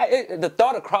couple times, the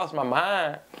thought had crossed my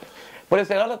mind. But it's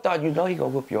that other thought, you know he gonna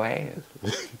whoop your ass.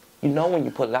 You know when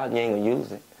you pull it out, you ain't gonna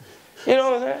use it. You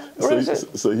know what I'm saying?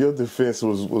 So your defense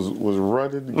was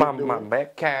running to get my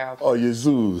back calf. Oh, your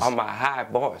zoos. On my high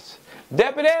voice.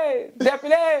 Deputy,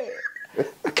 I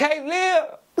can't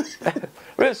live.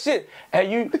 Real shit.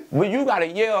 And when you gotta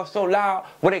yell so loud,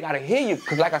 well, they gotta hear you.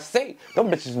 Cause like I say, them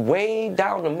bitches way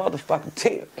down the motherfucking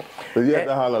tip. But you had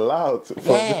to holler loud.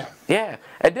 Yeah.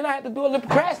 And then I had to do a little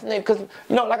procrastinate. Cause,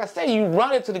 you know, like I say, you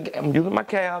run into the gate. I'm using my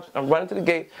calves. I'm running to the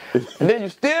gate. And then you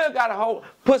still gotta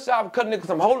push off and cut niggas.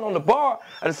 I'm holding on the bar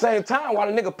at the same time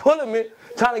while the nigga pulling me,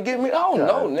 trying to get me. Oh,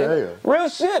 no, nigga. Real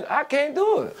shit. I can't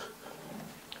do it.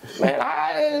 Man,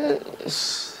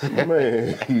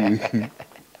 Man.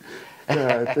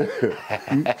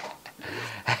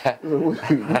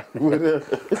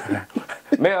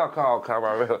 Mail call come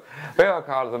out. Mail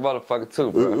call is a motherfucker too,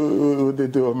 bro. What they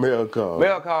do a mail call?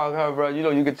 Mail call come, bro. You know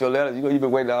you get your letters. You know you been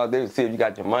waiting all day to see if you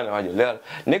got your money on your letter.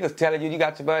 Niggas telling you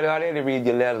got your money on there. They read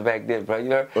your letters back then, bro. You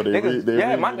know. Oh, they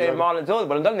read my name Marlon Jones,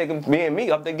 but another nigga, me and me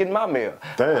up there getting my mail.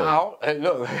 Damn. And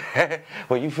look,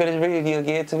 when you finish reading, you'll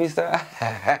get it to me, sir.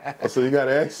 So you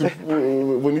gotta ask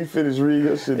him when you finish reading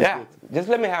your shit. Yeah. Just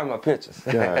let me have my pictures.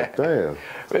 God damn.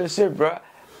 Real shit, bro.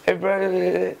 Hey,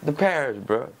 bro, the parish,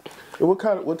 bro.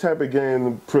 What type of game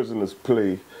the prisoners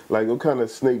play? Like, what kind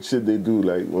of snake shit they do?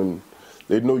 Like, when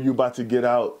they know you about to get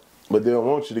out, but they don't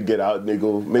want you to get out, and they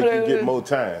go make you get more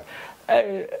time.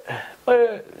 Hey,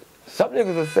 some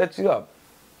niggas will set you up.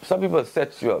 Some people will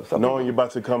set you up. Knowing you're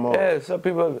about to come home. Yeah, some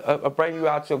people bring you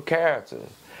out your characters,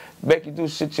 make you do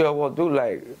shit you don't want to do,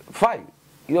 like fight.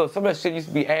 You know, some of that shit used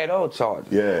to be add-on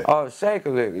charges. Yeah. Shake a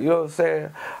nigga, you know what I'm saying?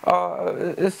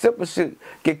 It's simple shit.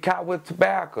 Get caught with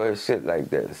tobacco and shit like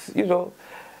this, you know?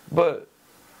 But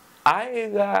I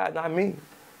ain't not me.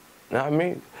 Not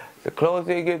me. The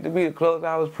closer it get to me, the closer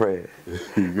I was praying.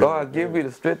 God give me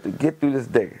the strength to get through this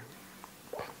day.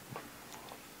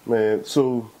 Man,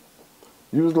 so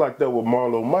you was locked up with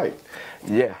Marlo Mike.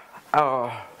 Yeah.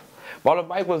 Marlo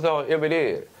Mike was on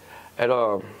Eminem.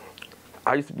 And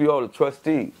I used to be on the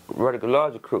trustee, running the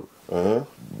larger crew.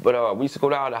 But we used to go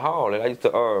down the hall, and I used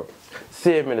to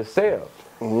see him in the cell.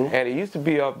 And he used to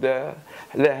be up there,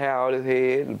 little hair on his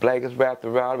head, and blankets wrapped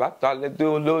around him. I thought that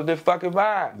dude was losing his fucking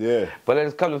mind. Yeah. But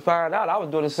then come to find out, I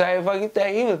was doing the same fucking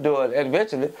thing he was doing. And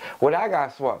eventually, when I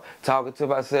got swamped, talking to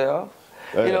myself,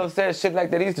 you know what I'm saying, shit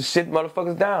like that, he used to shit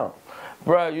motherfuckers down.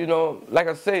 Bruh, you know, like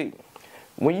I say,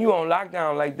 when you on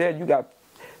lockdown like that, you got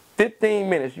 15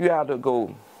 minutes, you have to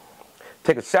go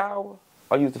take a shower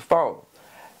or use the phone.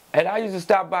 And I used to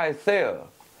stop by his cell.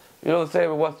 You know what I'm saying?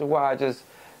 But once in a while, just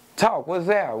talk. What's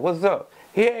that? What's up?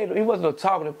 He wasn't a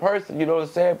talkative person, you know what I'm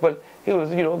saying? But he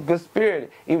was, you know, good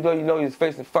spirited. Even though, you know, he was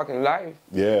facing fucking life.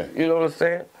 Yeah. You know what I'm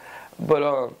saying?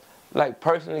 But, like,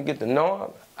 personally get to know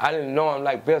him, I didn't know him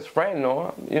like best friend know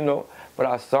him, you know. But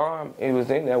I saw him. He was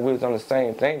in there. We was on the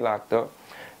same thing locked up.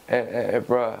 And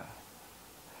bruh,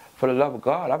 for the love of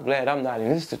God, I'm glad I'm not in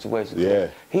this situation. Yeah.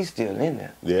 He's still in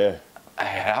there. Yeah.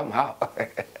 I'm out.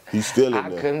 He's still in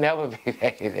there. I could never be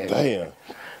there. Damn.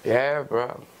 Yeah,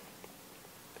 bro.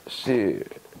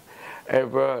 Shit. Hey,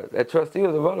 bro, that trustee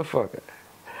was a motherfucker.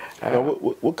 Now,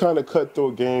 what kind of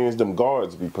cutthroat games them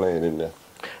guards be playing in there?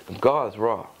 Them guards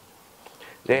raw.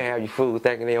 They have you fool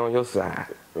thinking they on your side.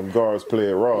 Them guards play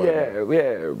it raw. Yeah,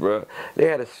 yeah, bro. They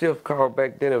had a shift called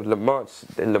back then of Lamont,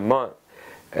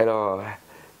 and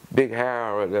Big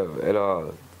Harold,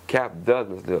 and Cap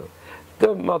Douglas.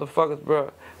 Them motherfuckers,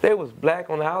 bro, They was black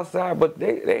on the outside, but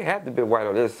they had to be white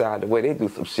on this side the way they do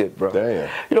some shit, bro. Damn.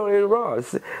 You know, they're wrong.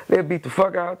 They'll beat the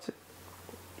fuck out you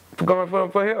for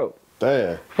going for help.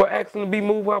 Damn. For asking to be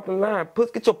moved up in line.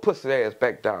 Get your pussy ass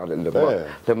back down in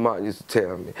the mom used to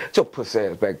tell me. Get your pussy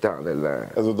ass back down that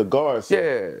line. That's what the guard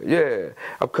said. Yeah.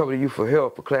 I'm coming to you for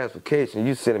help, for classification.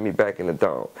 You sending me back in the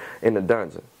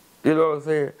dungeon. You know what I'm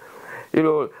saying? You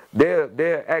know,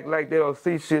 they'll act like they don't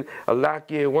see shit, or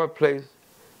lock you in one place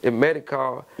in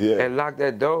Medical and lock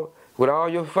that door with all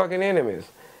your fucking enemies.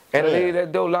 And leave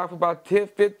that door locked for about 10,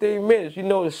 15 minutes. You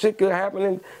know the shit could happen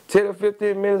in 10 or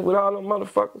 15 minutes with all them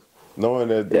motherfuckers. Knowing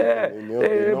that that's your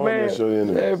enemies.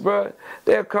 Yeah, bro.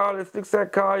 They'll call it,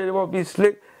 slick call you, they won't be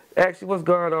slick. Ask you what's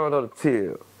going on the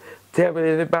till. Tell me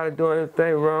anybody doing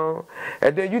anything wrong.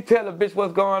 And then you tell the bitch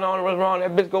what's going on and what's wrong.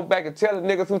 That bitch go back and tell the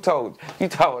niggas who told you. You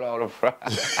told all them, bro.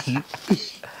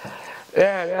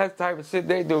 Yeah, that's the type of shit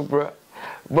they do, bro.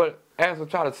 But as for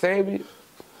trying to save you,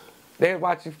 they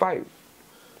watch you fight.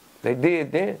 They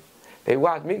did then. They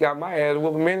watched me, got my ass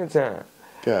whooped many times.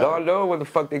 Lord knows what the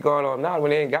fuck they going on now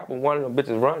when they ain't got but one of them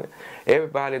bitches running.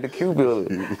 Everybody at the Q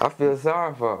building, I feel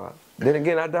sorry for her. Then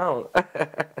again, I don't.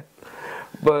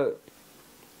 But,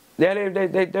 yeah,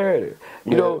 they dirty.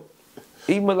 You know,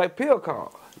 even like pill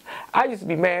calls. I used to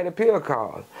be mad at pill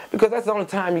calls because that's the only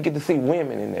time you get to see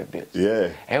women in that bitch. Yeah.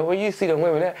 And when you see the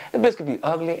women there, the bitch could be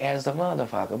ugly as a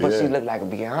motherfucker, but she look like a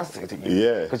Beyonce to you.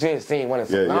 Yeah. Because you ain't seen one in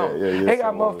so long. They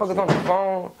got motherfuckers on the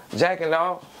phone, jacking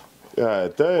off.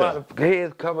 God damn. While the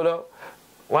heads covered up,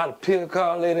 while the pill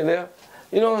call lady there.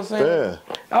 You know what I'm saying? Yeah.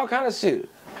 All kind of shit.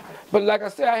 But like I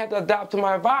said, I had to adapt to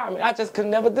my environment. I just could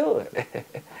never do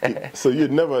it. So you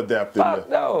never adapted? Fuck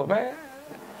no, man.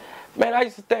 Man, I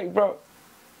used to think, bro.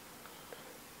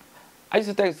 I used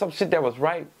to think some shit that was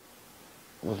right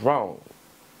was wrong.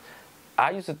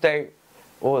 I used to think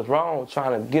what was wrong was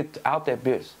trying to get out that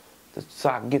bitch so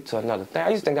I could get to another thing. I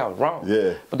used to think I was wrong.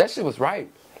 Yeah. But that shit was right.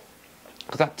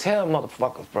 Because I tell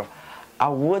motherfuckers, bro, I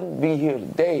wouldn't be here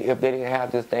today if they didn't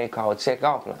have this thing called check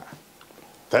off line.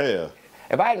 Damn.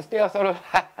 If I had to stay on sort of...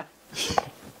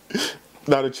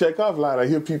 Now, the check off line, I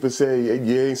hear people say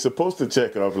you ain't supposed to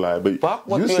check off line, but fuck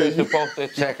what you ain't supposed to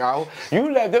check off.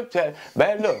 You let them check.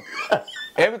 Man, look,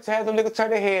 every time them niggas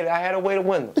turn their head, I had to wait a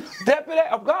window. Deputy,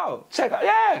 I'm gone. Check out,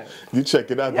 yeah. You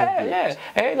check it out? Yeah.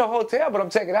 Ain't no hotel, but I'm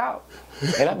checking out.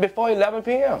 And that's before 11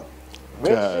 p.m.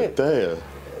 Real shit. Damn.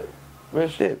 Real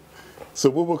shit. So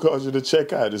what would cause you to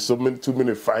check out? Is too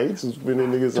many fights? Too many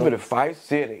niggas? Too many fights.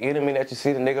 See the enemy that you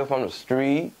see, the nigga from the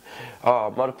street,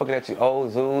 motherfucker that you owe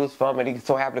zoos from, and he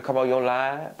so happy to come on your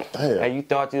line. Damn. And you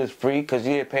thought you was free because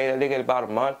you had paid that nigga about a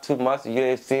month, 2 months, and you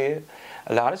didn't see it.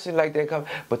 A lot of shit like that come,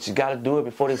 but you gotta do it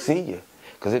before they see you.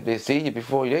 Because if they see you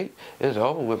before it's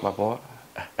over with, my boy.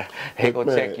 They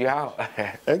gonna check you out.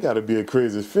 That gotta be a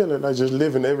crazy feeling. Like just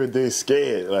living every day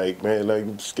scared, like man, like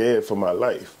I'm scared for my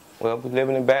life. Well, we're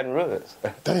living in Baton Rouge.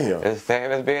 Damn. It's the same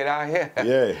as being out here.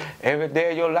 Yeah. Every day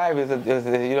of your life is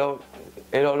you know,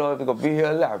 you don't know if you're going to be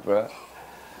here or not, bro.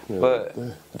 Yeah, but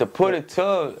to put it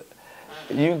to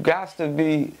you got to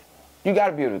be able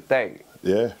to think.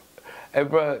 Yeah.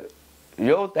 And, bro,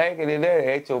 your thinking in there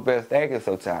ain't your best thinking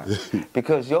sometimes.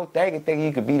 Because your thinking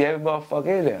you could beat every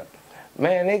motherfucker in there.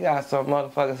 Man, they got some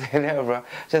motherfuckers in there, bro,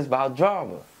 just about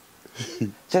drama.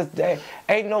 Just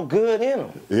ain't no good in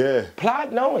them. Yeah.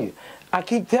 Plotting on you. I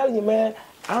keep telling you, man,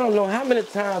 I don't know how many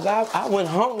times I went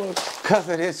hungry because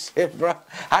of this shit, bro.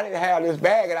 I didn't have this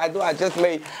bag, and I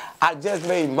just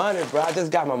made money, bro. I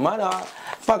just got my money off.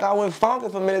 Fuck, I went funky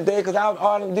for a minute there because I was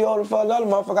ordering the order for another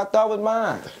motherfucker I thought was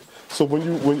mine. So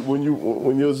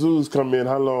when your zoos come in,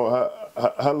 how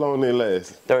long they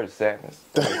last? 30 seconds.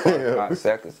 35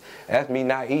 seconds. That's me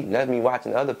not eating. That's me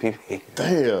watching other people eat.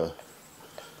 Damn.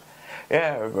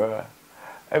 Yeah, bro.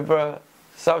 Hey, bro,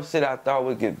 some shit I thought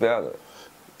would get better.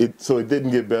 So it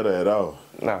didn't get better at all?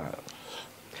 Nah.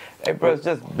 Hey, bro, it's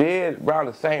just being around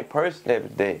the same person every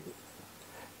day.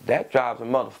 That drives a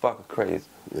motherfucker crazy.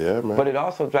 Yeah, man. But it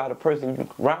also drives the person you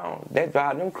around. That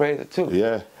drives them crazy, too.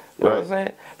 Yeah. You know what I'm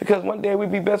saying? Because one day we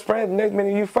be best friends, the next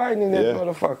minute you fighting in that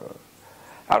motherfucker.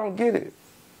 I don't get it.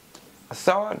 I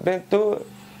saw it, been through it.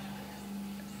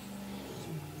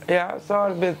 Yeah, I saw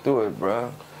it, been through it,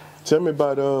 bro. Tell me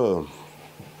about,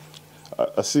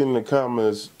 I seen in the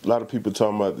comments a lot of people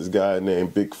talking about this guy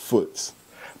named Bigfoots.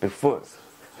 Bigfoots.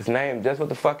 His name, just what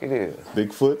the fuck it is.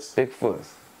 Bigfoots? Bigfoots.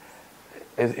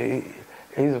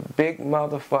 He's a big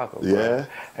motherfucker, bro. Yeah?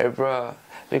 Hey, bro,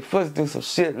 Bigfoots do some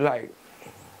shit like,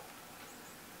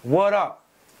 what up?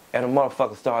 And the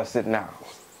motherfucker starts sitting down.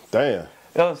 Damn. You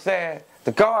know what I'm saying?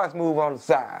 The cars move on the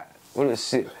side. with this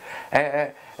shit.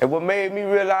 And what made me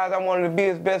realize I wanted to be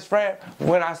his best friend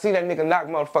when I see that nigga knock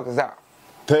motherfuckers out.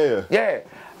 Damn. Yeah,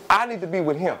 I need to be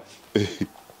with him.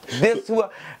 This who,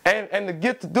 and to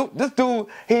get to do this dude,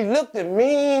 he looked at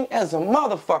mean as a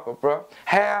motherfucker, bro.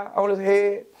 Hair on his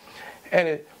head, and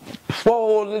it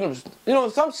swollen. You know,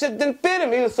 some shit didn't fit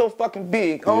him. He was so fucking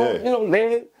big. Yeah. You know,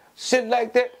 legs, shit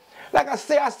like that. Like I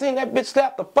say, I seen that bitch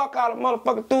slap the fuck out of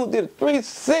motherfucker dude, did a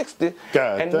 360.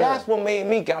 God and damn. That's what made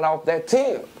me got off that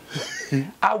team.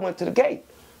 I went to the gate,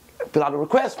 fill out a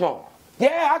request form.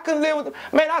 Yeah, I couldn't live with him.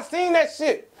 Man, I seen that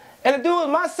shit. And the dude was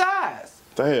my size.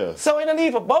 Damn. So ain't no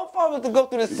need for both of us to go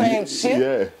through the same shit.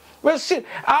 Yeah. Real shit.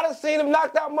 I done seen him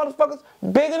knocked out motherfuckers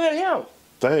bigger than him.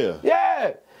 Damn.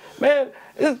 Yeah. Man,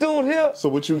 this dude here. So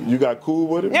what you got cool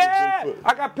with him? Yeah.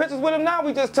 I got pictures with him now.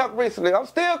 We just talked recently. I'm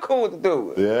still cool with the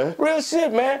dude. Yeah. Real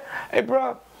shit, man. Hey,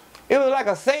 bro. It was like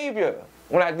a savior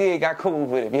when I got cool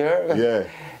with him. You heard? Yeah.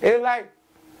 It was like,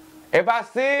 if I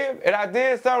see him and I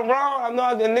did something wrong, I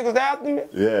know the niggas after me.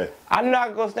 Yeah. I'm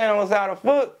not gonna stand on the side of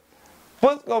foot.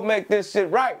 Foot's gonna make this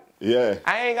shit right. Yeah.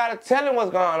 I ain't gotta tell him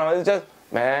what's going on. It's just,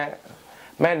 man,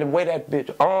 the way that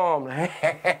bitch arm,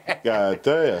 God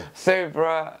damn. Say,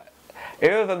 bro,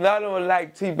 it was another one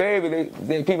like T-Baby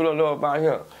that people don't know about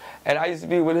him. And I used to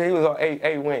be with him. He was on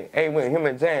A-Wing, him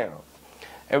and Jam.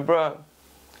 And, bro,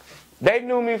 they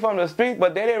knew me from the street,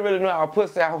 but they didn't really know how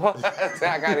pussy I was until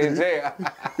I got in jail.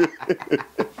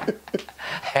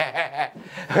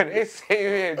 When they see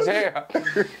me in jail.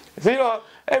 So, you know,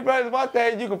 hey, bro, it's one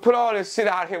thing you can put all this shit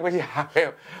out here when you're out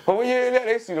here. But when you're in there,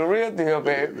 they see the real deal,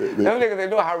 man. Them niggas, they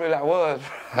know how real I was,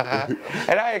 bro.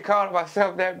 And I ain't calling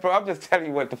myself that, bro. I'm just telling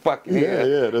you what the fuck it is.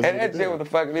 Yeah, that's and that shit what the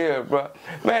fuck it is, bro.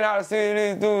 Man, I done seen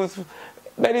these dudes,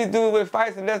 man, these dudes with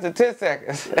fights in less than 10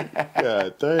 seconds.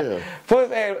 God damn.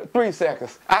 First had 3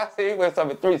 seconds. I see he went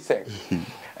something 3 seconds.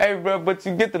 Hey, bro, but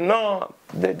you get the norm.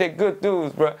 They good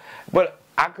dudes, bro. But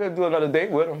I couldn't do another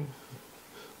date with them.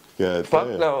 God Fuck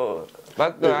damn. no.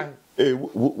 Fuck no. Hey,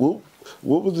 what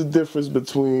was the difference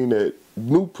between that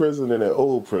new prison and that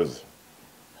old prison?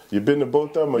 You been to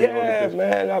both of them? Or Yeah, you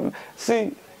man.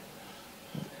 See,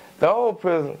 the old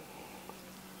prison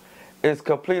is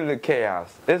completely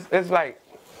chaos. It's like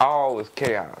always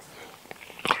chaos.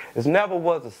 It never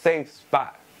was a safe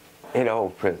spot in the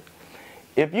old prison.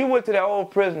 If you went to the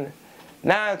old prison,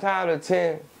 9 times out of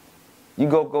 10, you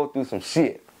go through some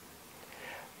shit.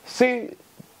 See,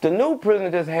 the new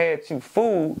prison just had you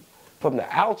food from the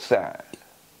outside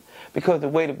because the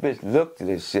way the bitch looked at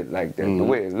this shit like that, the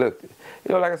way it looked. You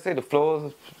know, like I said, the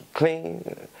floors clean,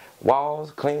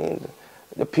 walls clean,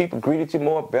 the people greeted you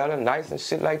more better, nice and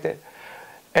shit like that.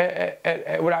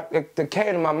 And when it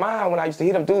came to my mind when I used to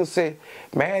hear them dudes say,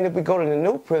 man, if we go to the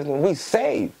new prison, we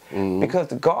safe. Because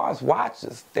the guards watch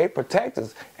us, they protect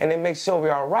us, and they make sure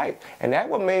we're all right. And that's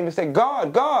what made me say,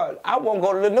 God, I won't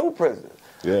go to the new prison.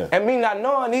 Yeah. And me not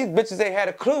knowing these bitches, they had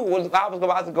a clue what I was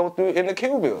about to go through in the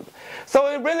Q building. So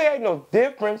it really ain't no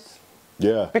difference.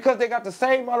 Yeah. Because they got the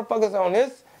same motherfuckers on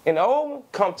this, and the old one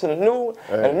come to the new one,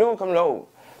 and the new one come to the old one.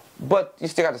 But you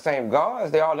still got the same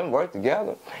guards. They all them work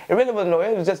together. It really wasn't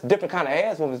it was just different kind of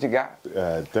ass whoopers you got.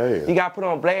 Damn. You got put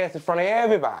on blast in front of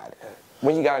everybody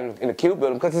when you got in the Q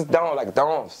building because it's dorm like a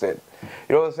dorm set.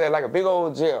 You know what I'm saying? Like a big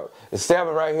old jail. It's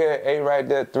 7 right here, 8 right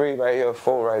there, 3 right here,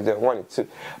 4 right there, 1 and 2.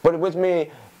 But which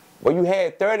means when you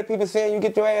had 30 people saying you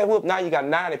get your ass whooped, now you got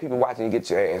 90 people watching you get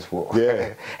your ass whooped.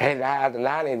 Yeah. And after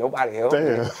 90, ain't nobody help.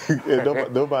 Damn. Yeah,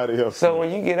 nobody helps. So when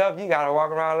you get up, you gotta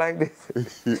walk around like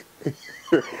this.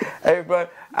 Hey, bro,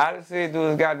 I done seen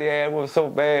dudes got their ass whooped so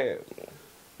bad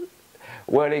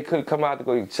where they couldn't come out to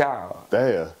go eat chow.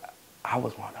 Damn. I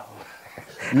was one of them.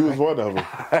 You was one of them.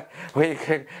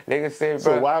 Niggas say, bro.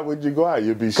 So why would you go out?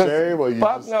 You'd be ashamed or you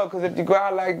fuck just... no, because if you go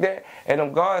out like that and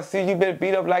them guards see you been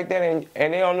beat up like that and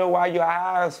they don't know why your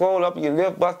eyes swole up and your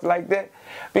lip busted like that,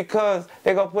 because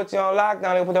they gonna put you on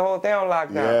lockdown, they put the whole thing on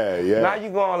lockdown. Yeah. Now you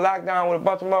go on lockdown with a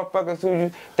bunch of motherfuckers who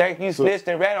you think you snitched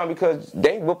and ran on because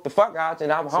they whooped the fuck out you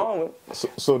and I'm hungry.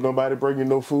 So nobody bring you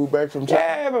no food back from China?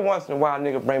 Yeah, every once in a while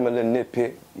nigga bring me a little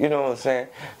nitpick, you know what I'm saying?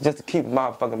 Just to keep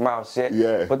my motherfucking mouth shut.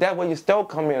 Yeah. But that's where your stove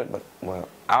come in. But, well,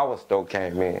 our stove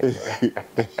came in.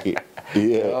 Yeah.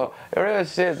 You know, real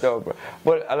shit though, bro.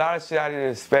 But a lot of shit I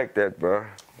didn't expect that, bro.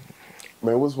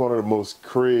 Man, what's one of the most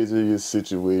craziest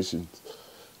situations,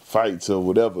 fights or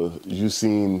whatever, you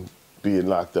seen being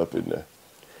locked up in there?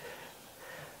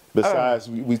 Besides,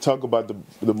 we talk about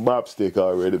the mop stick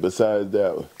already, besides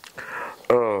that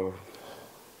one.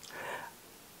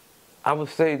 I would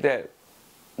say that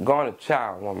going to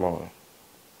child one morning,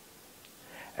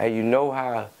 and you know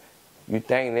how you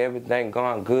think everything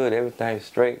going good, everything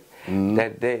straight.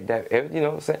 That day, you know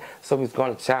what I'm saying? So we was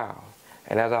going to chow.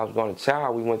 And as I was going to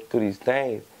chow, we went through these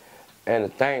things. And the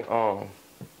thing,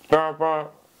 burn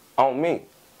on me.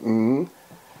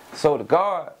 So the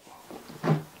guard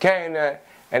came there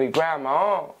and he grabbed my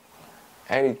arm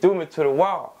and he threw me to the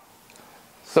wall.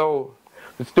 So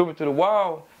he threw me to the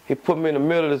wall, he put me in the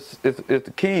middle of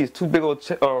the keys, two big old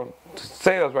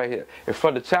cells right here in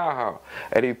front of the chow hall.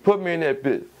 And he put me in that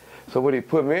bitch. So when he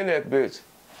put me in that bitch,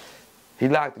 he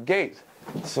locked the gates.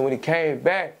 So when he came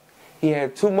back, he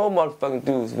had two more motherfucking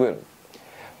dudes with him.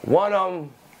 One of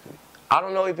them, I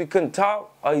don't know if he couldn't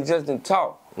talk or he just didn't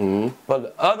talk. But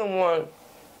the other one,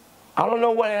 I don't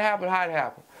know what had happened, how it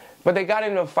happened. But they got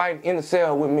into a fight in the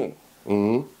cell with me.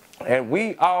 And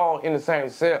we all in the same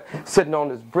cell, sitting on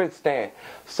this brick stand.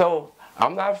 So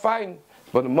I'm not fighting,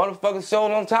 but the motherfucker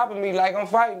showed on top of me like I'm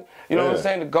fighting. You know what I'm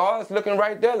saying? The guards looking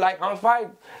right there like I'm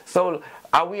fighting. So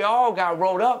we all got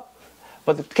rolled up.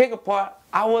 But the kicker part,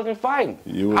 I wasn't fighting.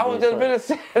 I was just really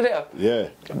sitting there. Yeah.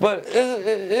 But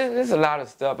it's a lot of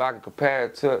stuff I can compare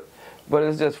it to. But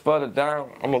it's just further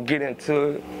down. I'm going to get into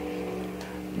it.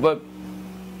 But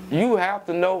you have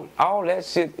to know all that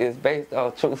shit is based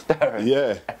on true story.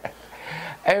 Yeah.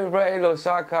 Everybody ain't no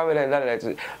shortcoming and none of that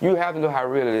shit. You have to know how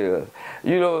real it is.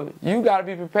 You know, you got to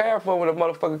be prepared for when a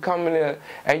motherfucker come in there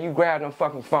and you grab them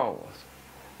fucking phones.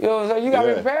 You know what I'm saying? You got to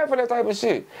be prepared for that type of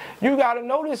shit. You got to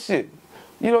know this shit.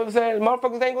 You know what I'm saying?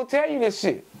 Motherfuckers ain't gonna tell you this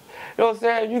shit. You know what I'm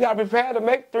saying? You gotta be prepared to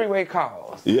make three-way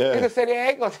calls. Yeah. Niggas say they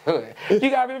ain't gonna do it. You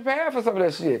gotta be prepared for some of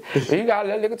that shit. You gotta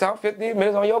let niggas talk 15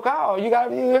 minutes on your call. You gotta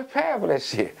be prepared for that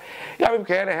shit. You gotta be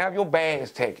prepared to have your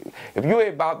bags taken. If you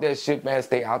ain't about that shit, man,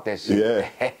 stay out that shit.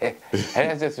 Yeah. And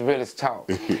that's just the realest talk.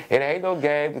 It ain't no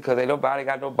game because ain't nobody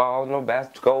got no balls, no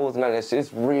basketballs, none of that shit.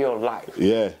 It's real life.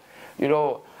 Yeah. You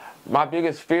know, my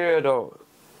biggest fear though,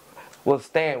 was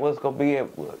gonna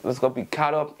be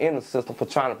caught up in the system for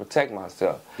trying to protect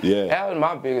myself. Yeah. That was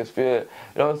my biggest fear.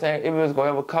 You know what I'm saying? If it was gonna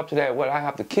ever come to that, I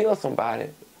have to kill somebody.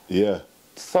 Yeah.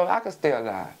 So I could stay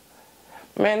alive.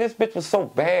 Man, this bitch was so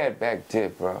bad back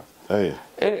then, bro. Hey.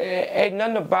 Ain't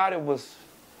nothing about it was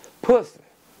pussy.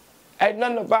 Ain't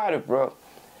nothing about it, bro.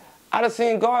 I done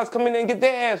seen guards come in there and get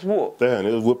their ass whooped. Damn,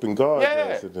 they was whooping guards.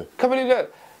 Yeah. Come in there.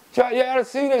 Yeah, I done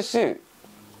seen that shit.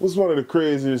 What's one of the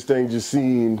craziest things you've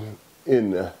seen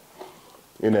in that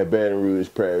Baton Rouge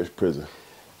Parish prison?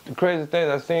 The craziest things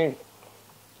I've seen,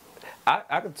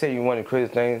 I can tell you one of the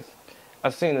craziest things.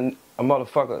 I seen a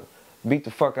motherfucker beat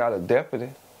the fuck out of a deputy.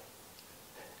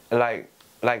 Like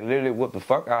literally whip the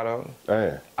fuck out of him.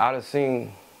 Damn. I done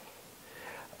seen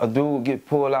a dude get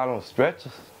pulled out on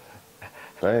stretchers.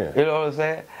 Damn. You know what I'm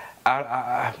saying?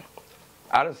 I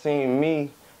done seen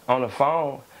me on the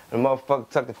phone, and the motherfucker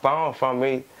took the phone from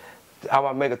me. I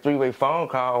might make a three-way phone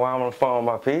call while I'm on the phone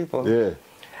with my people. Yeah.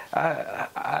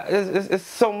 It's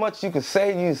so much you could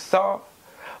say you saw,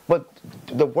 but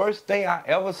the worst thing I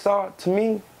ever saw to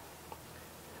me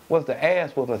was the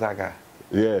ass whoopings I got.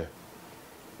 Yeah.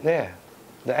 Yeah,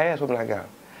 the ass whooping I got.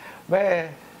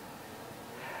 Man,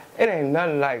 it ain't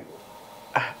nothing like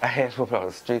a ass whooping on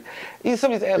the street.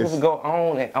 Some of these ass whoopings go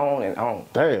on and on and on.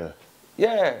 Damn.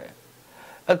 Yeah.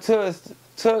 Until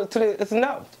it's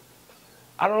enough.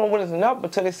 I don't know what it's enough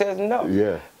until they say it's enough.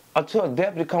 Yeah. Until a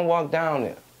deputy come walk down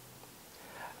there.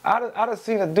 I done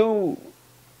seen a dude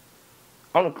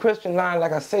on the Christian line,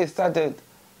 like I say, started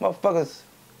motherfuckers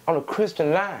on the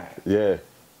Christian line. Yeah.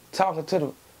 Talking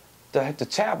to the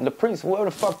chaplain, the priest, whoever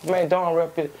the fuck the man Don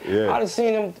rep is. Yeah. I done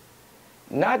seen him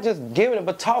not just giving it,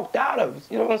 but talked out of it.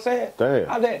 You know what I'm saying?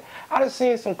 Damn. I done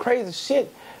seen some crazy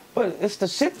shit. But it's the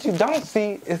shit you don't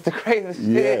see is the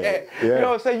crazy shit. Yeah. You know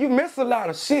what I'm saying? You miss a lot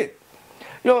of shit.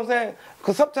 You know what I'm saying?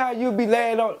 Because sometimes you'll be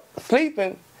laying on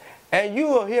sleeping and you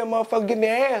will hear motherfuckers getting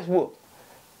their ass whooped.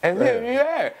 And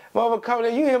then, motherfucker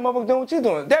coming in, you hear motherfuckers doing what you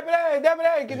doing. Deputy,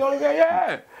 getting on the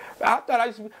ground, I thought I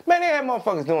used to be, man, they had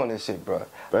motherfuckers doing this shit, bro.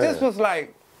 Damn. This was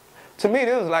like, to me,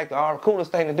 this was like the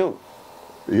coolest thing to do.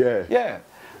 Yeah. Yeah.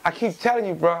 I keep telling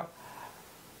you, bro,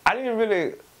 I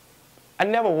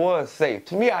never was safe.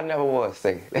 To me, I never was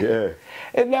safe. Yeah.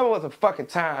 It never was a fucking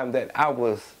time that I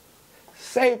was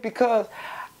safe because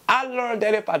I learned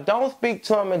that if I don't speak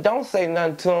to him and don't say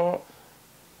nothing to him,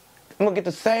 I'm gonna get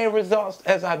the same results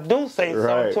as I do say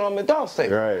something to him and don't say.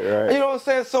 Right. You know what I'm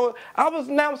saying? So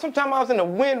sometimes I was in a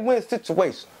win-win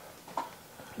situation.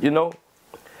 You know?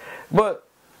 But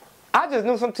I just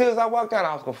knew sometimes I walked out,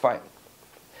 I was gonna fight.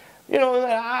 You know,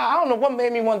 I don't know what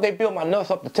made me one day build my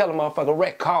nuts up to tell a motherfucker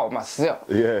wreck call myself.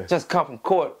 Yeah. Just come from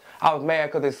court. I was mad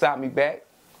because they shot me back.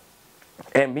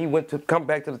 And me come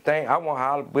back to the thing. I want to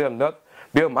holler, build nuts.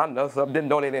 build my nuts up. Didn't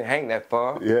know they didn't hang that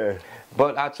far. Yeah.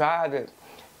 But I tried it,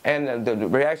 and the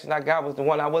reaction I got was the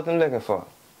one I wasn't looking for.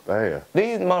 Damn.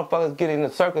 These motherfuckers get in the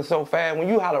circle so fast. When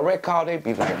you holler a red call, they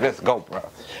be like, let's go, bro.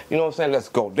 You know what I'm saying? Let's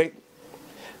go.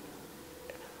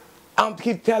 I'm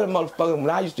keep telling motherfuckers, when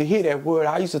I used to hear that word,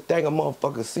 I used to think a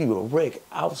motherfucker see a wreck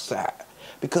outside.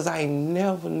 Because I ain't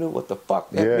never knew what the fuck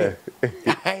that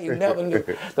meant. I ain't never knew.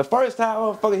 The first time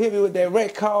a motherfucker hit me with that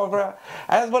wreck call, bro,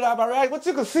 that's what I'm like, what,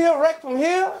 you can see a wreck from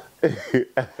here?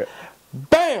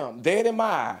 Bam, dead in my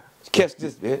eye. Catch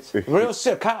this bitch. Real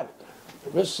shit, caught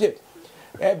it. Real shit.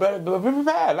 Hey, but be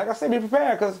prepared. Like I said, be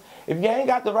prepared, because if you ain't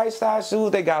got the right size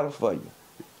shoes, they got them for you.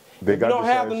 If you don't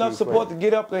have enough support to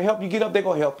get up and help you get up, they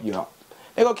gonna help you up.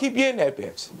 They gonna keep you in that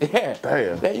bitch. Yeah.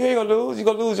 Damn. Then you ain't gonna lose. You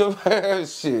gonna lose your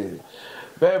shit.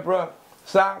 Bad bro.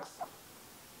 Socks.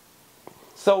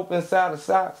 Soap inside the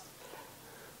socks.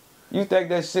 You think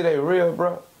that shit ain't real,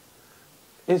 bro?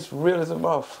 It's real as a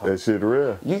motherfucker. That shit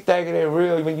real. You think it ain't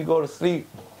real when you go to sleep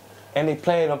and they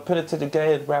playing them put it to the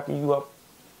game, wrapping you up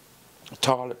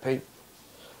toilet paper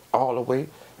all the way,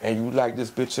 and you like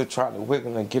this bitch here trying to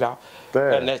wiggle and get out.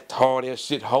 Damn. And that toilet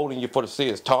shit holding you for the see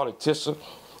it's toilet tissue.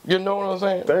 You know what I'm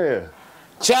saying? Damn.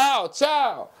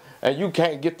 Chow. And you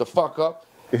can't get the fuck up.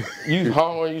 You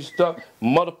hungry, you stuck.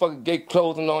 Motherfucker gate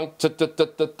closing on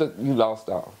you. You lost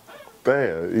out.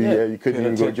 Damn. Yeah, you couldn't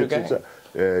even go get your job.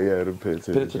 Yeah, the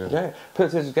penitentiary game.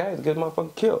 Penitentiary game to get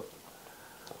motherfucker killed.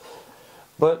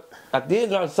 But I did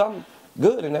learn something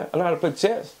good in that. I learned how to play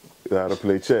chess. You know how to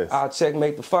play chess. I'll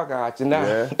checkmate the fuck out you now.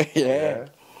 Yeah. Yeah.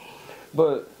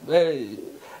 But hey,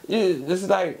 this is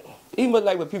like, even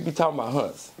like when people be talking about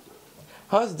hunts.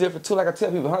 Hunts different too. Like I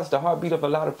tell people, hunts the heartbeat of a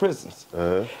lot of prisons.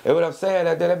 And what I'm saying,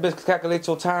 that bitch calculates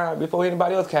your time before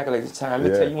anybody else calculates your time. They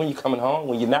tell you when you're coming home,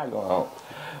 when you're not going home.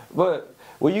 But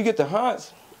when you get to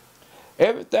hunts,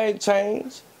 everything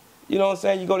changed. You know what I'm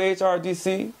saying? You go to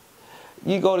HRDC,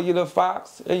 you go to your little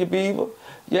fox and your beaver.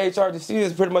 Your HRDC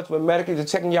is pretty much with medical. They're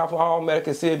checking you out for all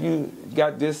medical, see if you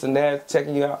got this and that,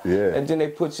 checking you out. Yeah. And then they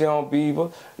put you on beaver.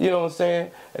 You know what I'm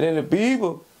saying? And then the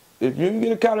beaver, if you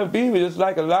get a kind of beaver, it's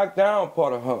like a lockdown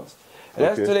part of hunts. And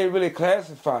that's till they really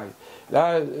classify it.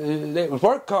 Now, they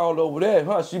work called over there,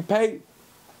 hunts, you pay.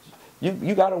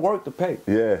 You got to work to pay.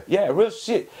 Yeah. Yeah, real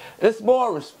shit. It's more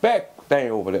a respect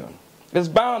thing over there. It's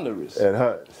boundaries. At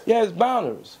hunts. Yeah, it's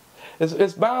boundaries.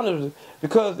 It's boundaries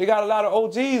because they got a lot of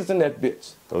OGs in that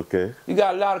bitch. Okay. You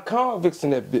got a lot of convicts in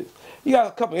that bitch. You got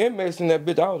a couple inmates in that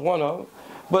bitch. I was one of them.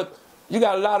 But you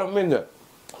got a lot of them in there.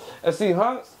 And see,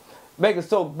 hunts make it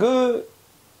so good,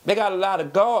 they got a lot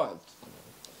of guards.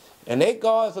 And they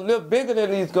guards a little bigger than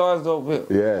these guards over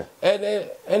here. Yeah.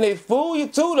 And they fool you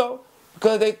too, though,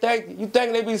 because they think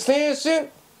they be seeing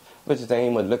shit, but you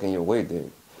ain't much looking your way,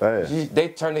 dude. They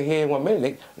turn their head 1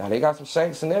 minute. Now they got some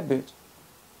shanks in that bitch.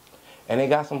 And they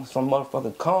got some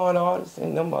motherfucking con artists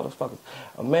and them motherfuckers.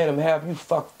 Man, them have you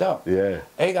fucked up. Yeah.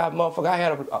 They got motherfucker. I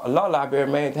had a law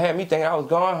library man had me thinking I was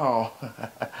going home.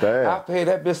 Damn. I paid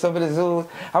that bitch some of the zoos.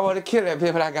 I wanted to kill that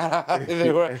bitch when I got out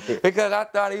because I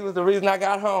thought he was the reason I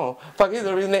got home. Fuck, he's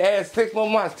the reason they added 6 more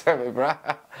months to me, bro.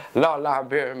 Law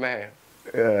library man.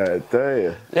 Yeah,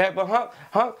 damn. Yeah, but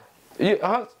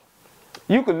hunts,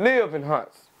 you can live in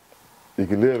hunts. You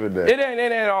can live in that. It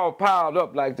ain't all piled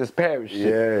up like this Paris shit.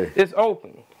 Yeah. It's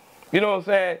open. You know what I'm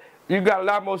saying? You got a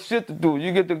lot more shit to do.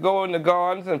 You get to go in the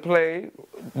gardens and play,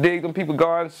 dig them people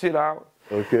garden shit out.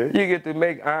 Okay. You get to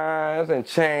make irons and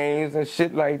chains and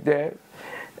shit like that.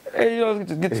 And you know,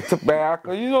 get the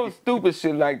tobacco. You know, stupid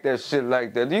shit like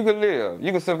that. You can live.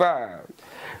 You can survive.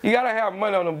 You gotta have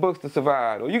money on them books to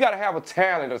survive. Or you gotta have a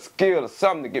talent, a skill, or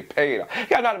something to get paid. You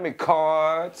gotta know how to make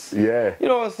cards. Yeah. You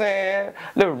know what I'm saying?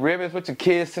 Little ribbons with your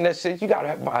kids and that shit. You gotta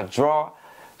have a draw.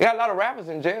 They got a lot of rappers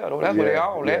in jail though. That's where they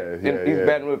all at. In East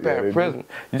Baton Rouge Parish prison.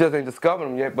 You just ain't discovered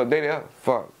them yet, but they there.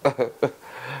 Fuck.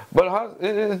 But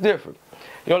it's different.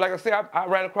 You know, like I said, I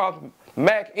ran across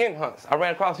Mac in Hunts. I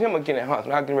ran across him again at Hunts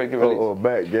when I was getting ready to get released. Oh,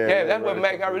 Mac, yeah. Yeah, that's when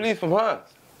Mac got released from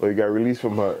Hunts. Oh, he got released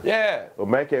from Hunts. Yeah. Well,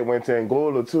 Mac had went to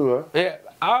Angola too, huh? Yeah.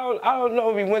 I don't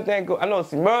know if he went there and go. I know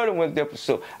Murder went there for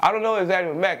sure. I don't know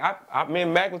exactly with Mac. Me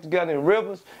and Mac was together in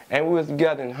Rivers, and we was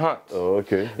together in Hunts. Oh,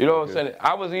 okay. You know what I'm saying?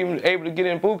 I was even able to get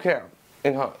in boot camp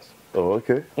in Hunts. Oh,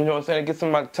 okay. You know what I'm saying? Get some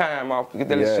of my time off, get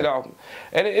that shit off.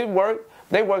 And it worked.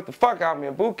 They worked the fuck out of me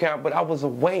in boot camp, but I was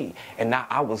away. And now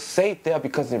I was safe there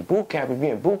because in boot camp, if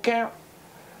you're in boot camp,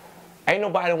 ain't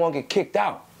nobody want to get kicked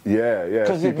out. Yeah, yeah.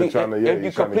 Because if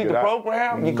you complete the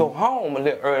program, you go home a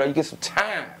little early, you get some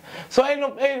time. So you know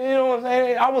what I'm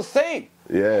saying? I was safe.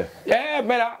 Yeah. Yeah,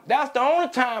 man, that's the only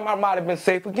time I might have been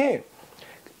safe again.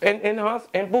 In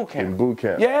boot camp. In boot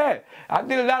camp. Yeah. I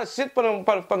did a lot of shit for them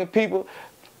motherfucking people,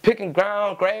 picking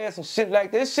ground, grass, and shit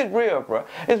like this. This shit real, bro.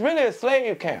 It's really a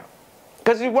slave camp.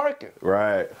 Because you're working.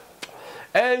 Right.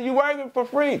 And you working for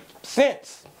free.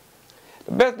 Since.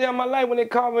 The best day of my life when they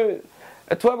called me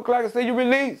at 12 o'clock and said, you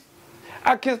released.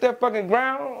 I kissed that fucking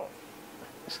ground.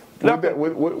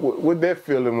 What that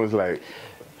feeling was like?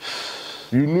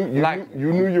 You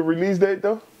knew your release date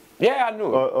though? Yeah, I knew.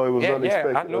 Or it was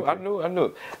unexpected? Yeah, I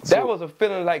knew. That was a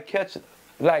feeling like catching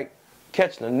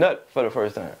a nut for the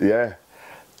first time. Yeah.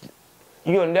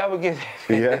 You'll never get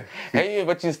that. Yeah.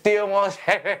 But you still want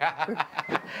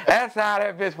That's how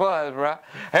that bitch was, bro.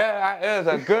 It was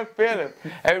a good feeling.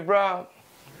 Hey, bro.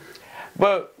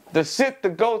 But the shit to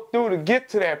go through to get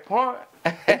to that point,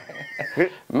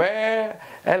 man,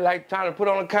 that's like trying to put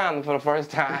on a condom for the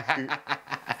first time.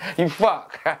 You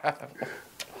fuck.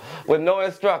 With no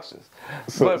instructions.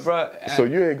 So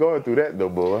you ain't going through that though,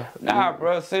 boy. Nah,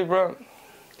 bro.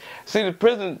 See, the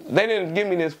prison, they didn't give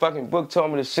me this fucking book,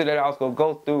 told me the shit that I was going to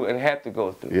go through and had to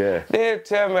go through. Yeah. They didn't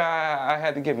tell me I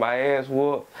had to get my ass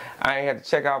whooped. I ain't had to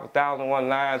check out 1,001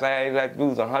 lines. I had to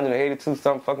lose 182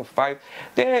 something fucking fights.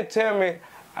 They didn't tell me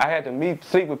I had to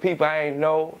sleep with people I ain't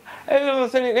know. They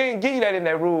didn't give you that in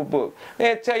that rule book. They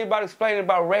didn't tell you about explaining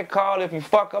about red card if you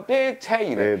fuck up. They didn't tell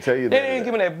you that. They didn't tell you that. They didn't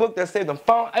give me that book that said the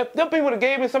phone. If them people would have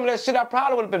gave me some of that shit, I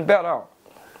probably would have been better off.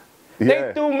 Yeah.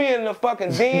 They threw me in the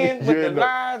fucking den with the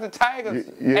lions, the tigers,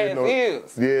 as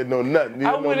is. Yeah, no nothing.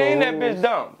 I went in that bitch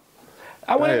dumb.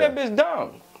 I went in that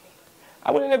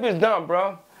bitch dumb,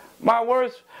 bro.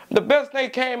 The best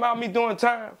thing came out of me doing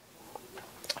time,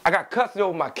 I got custody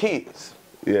over my kids.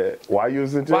 Yeah. Why you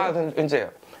was in jail? Why I was in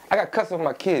jail. I got custody of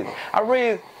my kids. I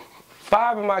raised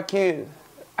 5 of my kids.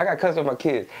 I got custody of my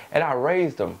kids, and I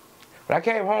raised them. When I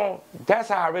came home, that's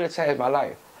how I really changed my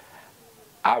life.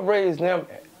 I raised them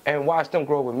and watched them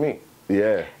grow with me.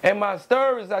 Yeah. And my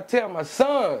stories, I tell my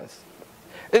sons,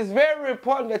 it's very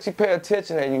important that you pay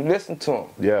attention and you listen to them.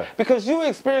 Yeah. Because you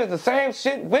experienced the same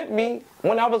shit with me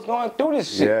when I was going through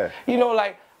this shit. Yeah. You know,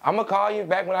 like, I'm going to call you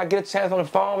back when I get a chance on the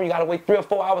phone. You got to wait 3 or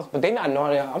 4 hours, but they not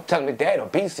knowing that. I'm telling my dad a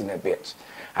beast in that bitch.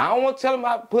 I don't want to tell them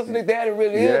how pussy their daddy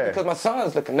really is because my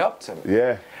son's looking up to me.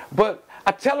 Yeah. But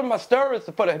I tell them my stories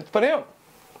for them.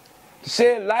 To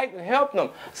shed light and help them.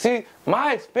 See,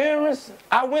 my experience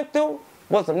I went through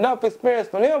was enough experience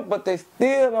for them, but they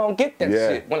still don't get that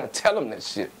shit when I tell them that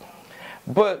shit.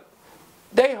 But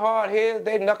they hard heads,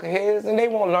 they knuckleheads, and they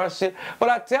won't learn shit. But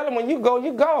I tell them when you go,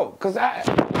 you go. Because I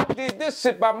did this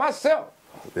shit by myself.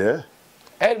 Yeah.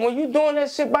 And when you doing that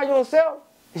shit by yourself,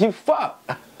 you fuck.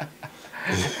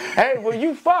 Hey, when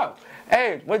you fuck.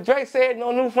 Hey, when Drake said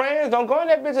no new friends, don't go in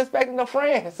that bitch expecting no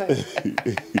friends.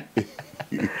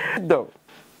 Though.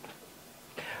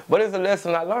 But it's a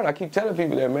lesson I learned. I keep telling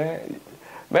people that, man.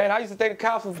 Man, I used to think the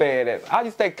cops was bad. I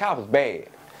used to think cops was bad.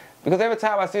 Because every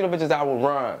time I see them bitches, I would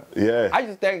run. Yeah. I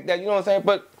used to think that, you know what I'm saying?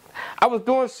 But I was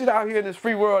doing shit out here in this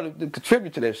free world to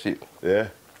contribute to that shit. Yeah.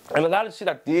 And a lot of shit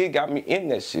I did got me in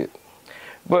that shit.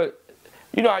 But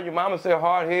you know how your mama said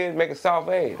hard head make a soft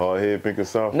ass. Hard head make a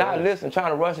soft ass. Not listen,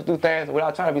 trying to rush it through things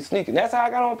without trying to be sneaky. That's how I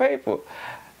got on paper.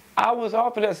 I was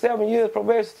offered that 7 years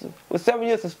probation with 7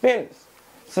 years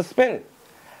suspended.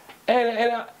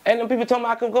 And the people told me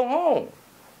I could go home.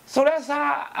 So that's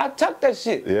how I took that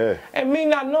shit. Yeah. And me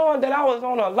not knowing that I was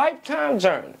on a lifetime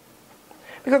journey.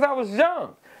 Because I was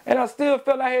young. And I still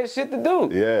felt I had shit to do.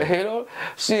 Yeah. You know?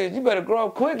 Shit, you better grow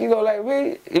up quick. You know, like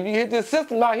me, if you hit this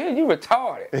system out here, you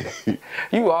retarded.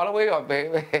 You all the way up,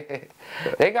 baby.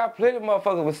 They got plenty of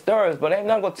motherfuckers with stories, but ain't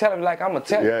nothing gonna tell them like I'm gonna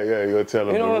tell you. Yeah, you're gonna tell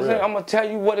them. You know what I'm saying? I'm gonna tell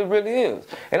you what it really is.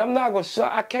 And I'm not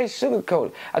gonna I can't sugarcoat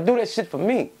it. I do that shit for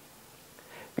me.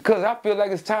 Because I feel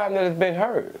like it's time that it's been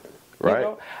heard. Right. You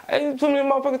know? Ain't too many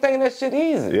motherfuckers thinking that shit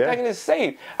easy. Yeah. Thinking it's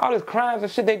safe. All this crimes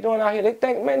and shit they doing out here, they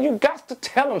think, man, you got to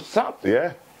tell them something.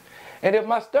 Yeah. And if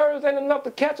my stories ain't enough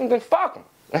to catch them, then fuck them.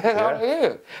 That's all it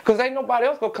is. Because ain't nobody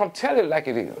else gonna come tell it like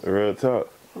it is. Real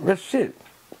talk. Real shit.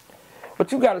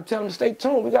 But you gotta tell them to stay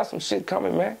tuned. We got some shit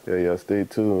coming, man. Yeah, stay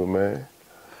tuned, man.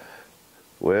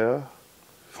 Well,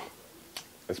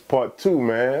 it's part 2,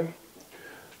 man.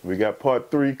 We got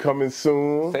part 3 coming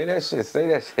soon. Say that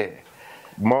shit.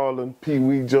 Marlon,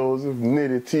 PeeWee Joseph,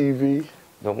 NITTY TV.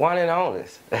 The one and only.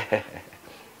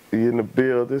 We in the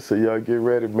building, so y'all get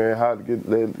ready, man. How to get,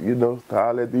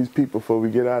 holler at these people before we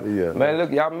get out of here. Man,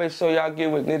 look, y'all make sure y'all get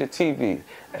with NITTY TV.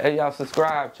 And y'all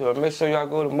subscribe to it. Make sure y'all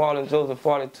go to Marlon Joseph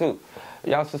 42.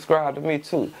 Y'all subscribe to me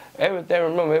too.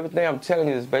 Remember, everything I'm telling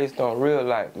you is based on real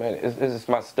life, man. It's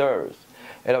my stories.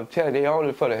 And I'm telling you, they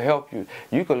only for to help you.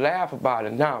 You can laugh about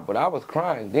it now, but I was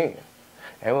crying then.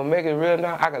 And we'll make it real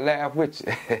now, I can laugh with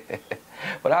you.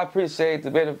 But I appreciate the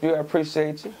interview. I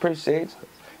appreciate you. Appreciate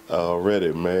you.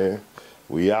 Already, man.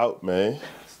 We out, man.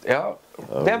 Yep.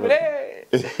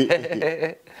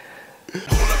 Definitely.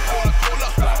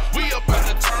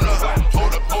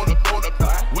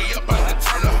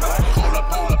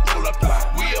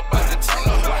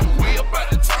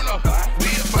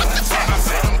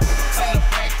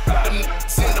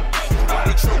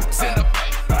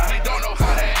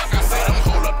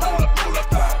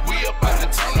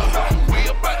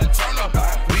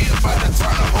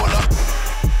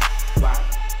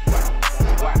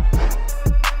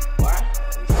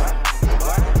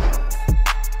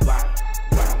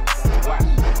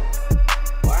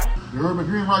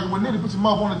 Green rockin' with NITTY, put your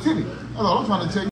mouth on the titty. That's all I'm trying to tell you.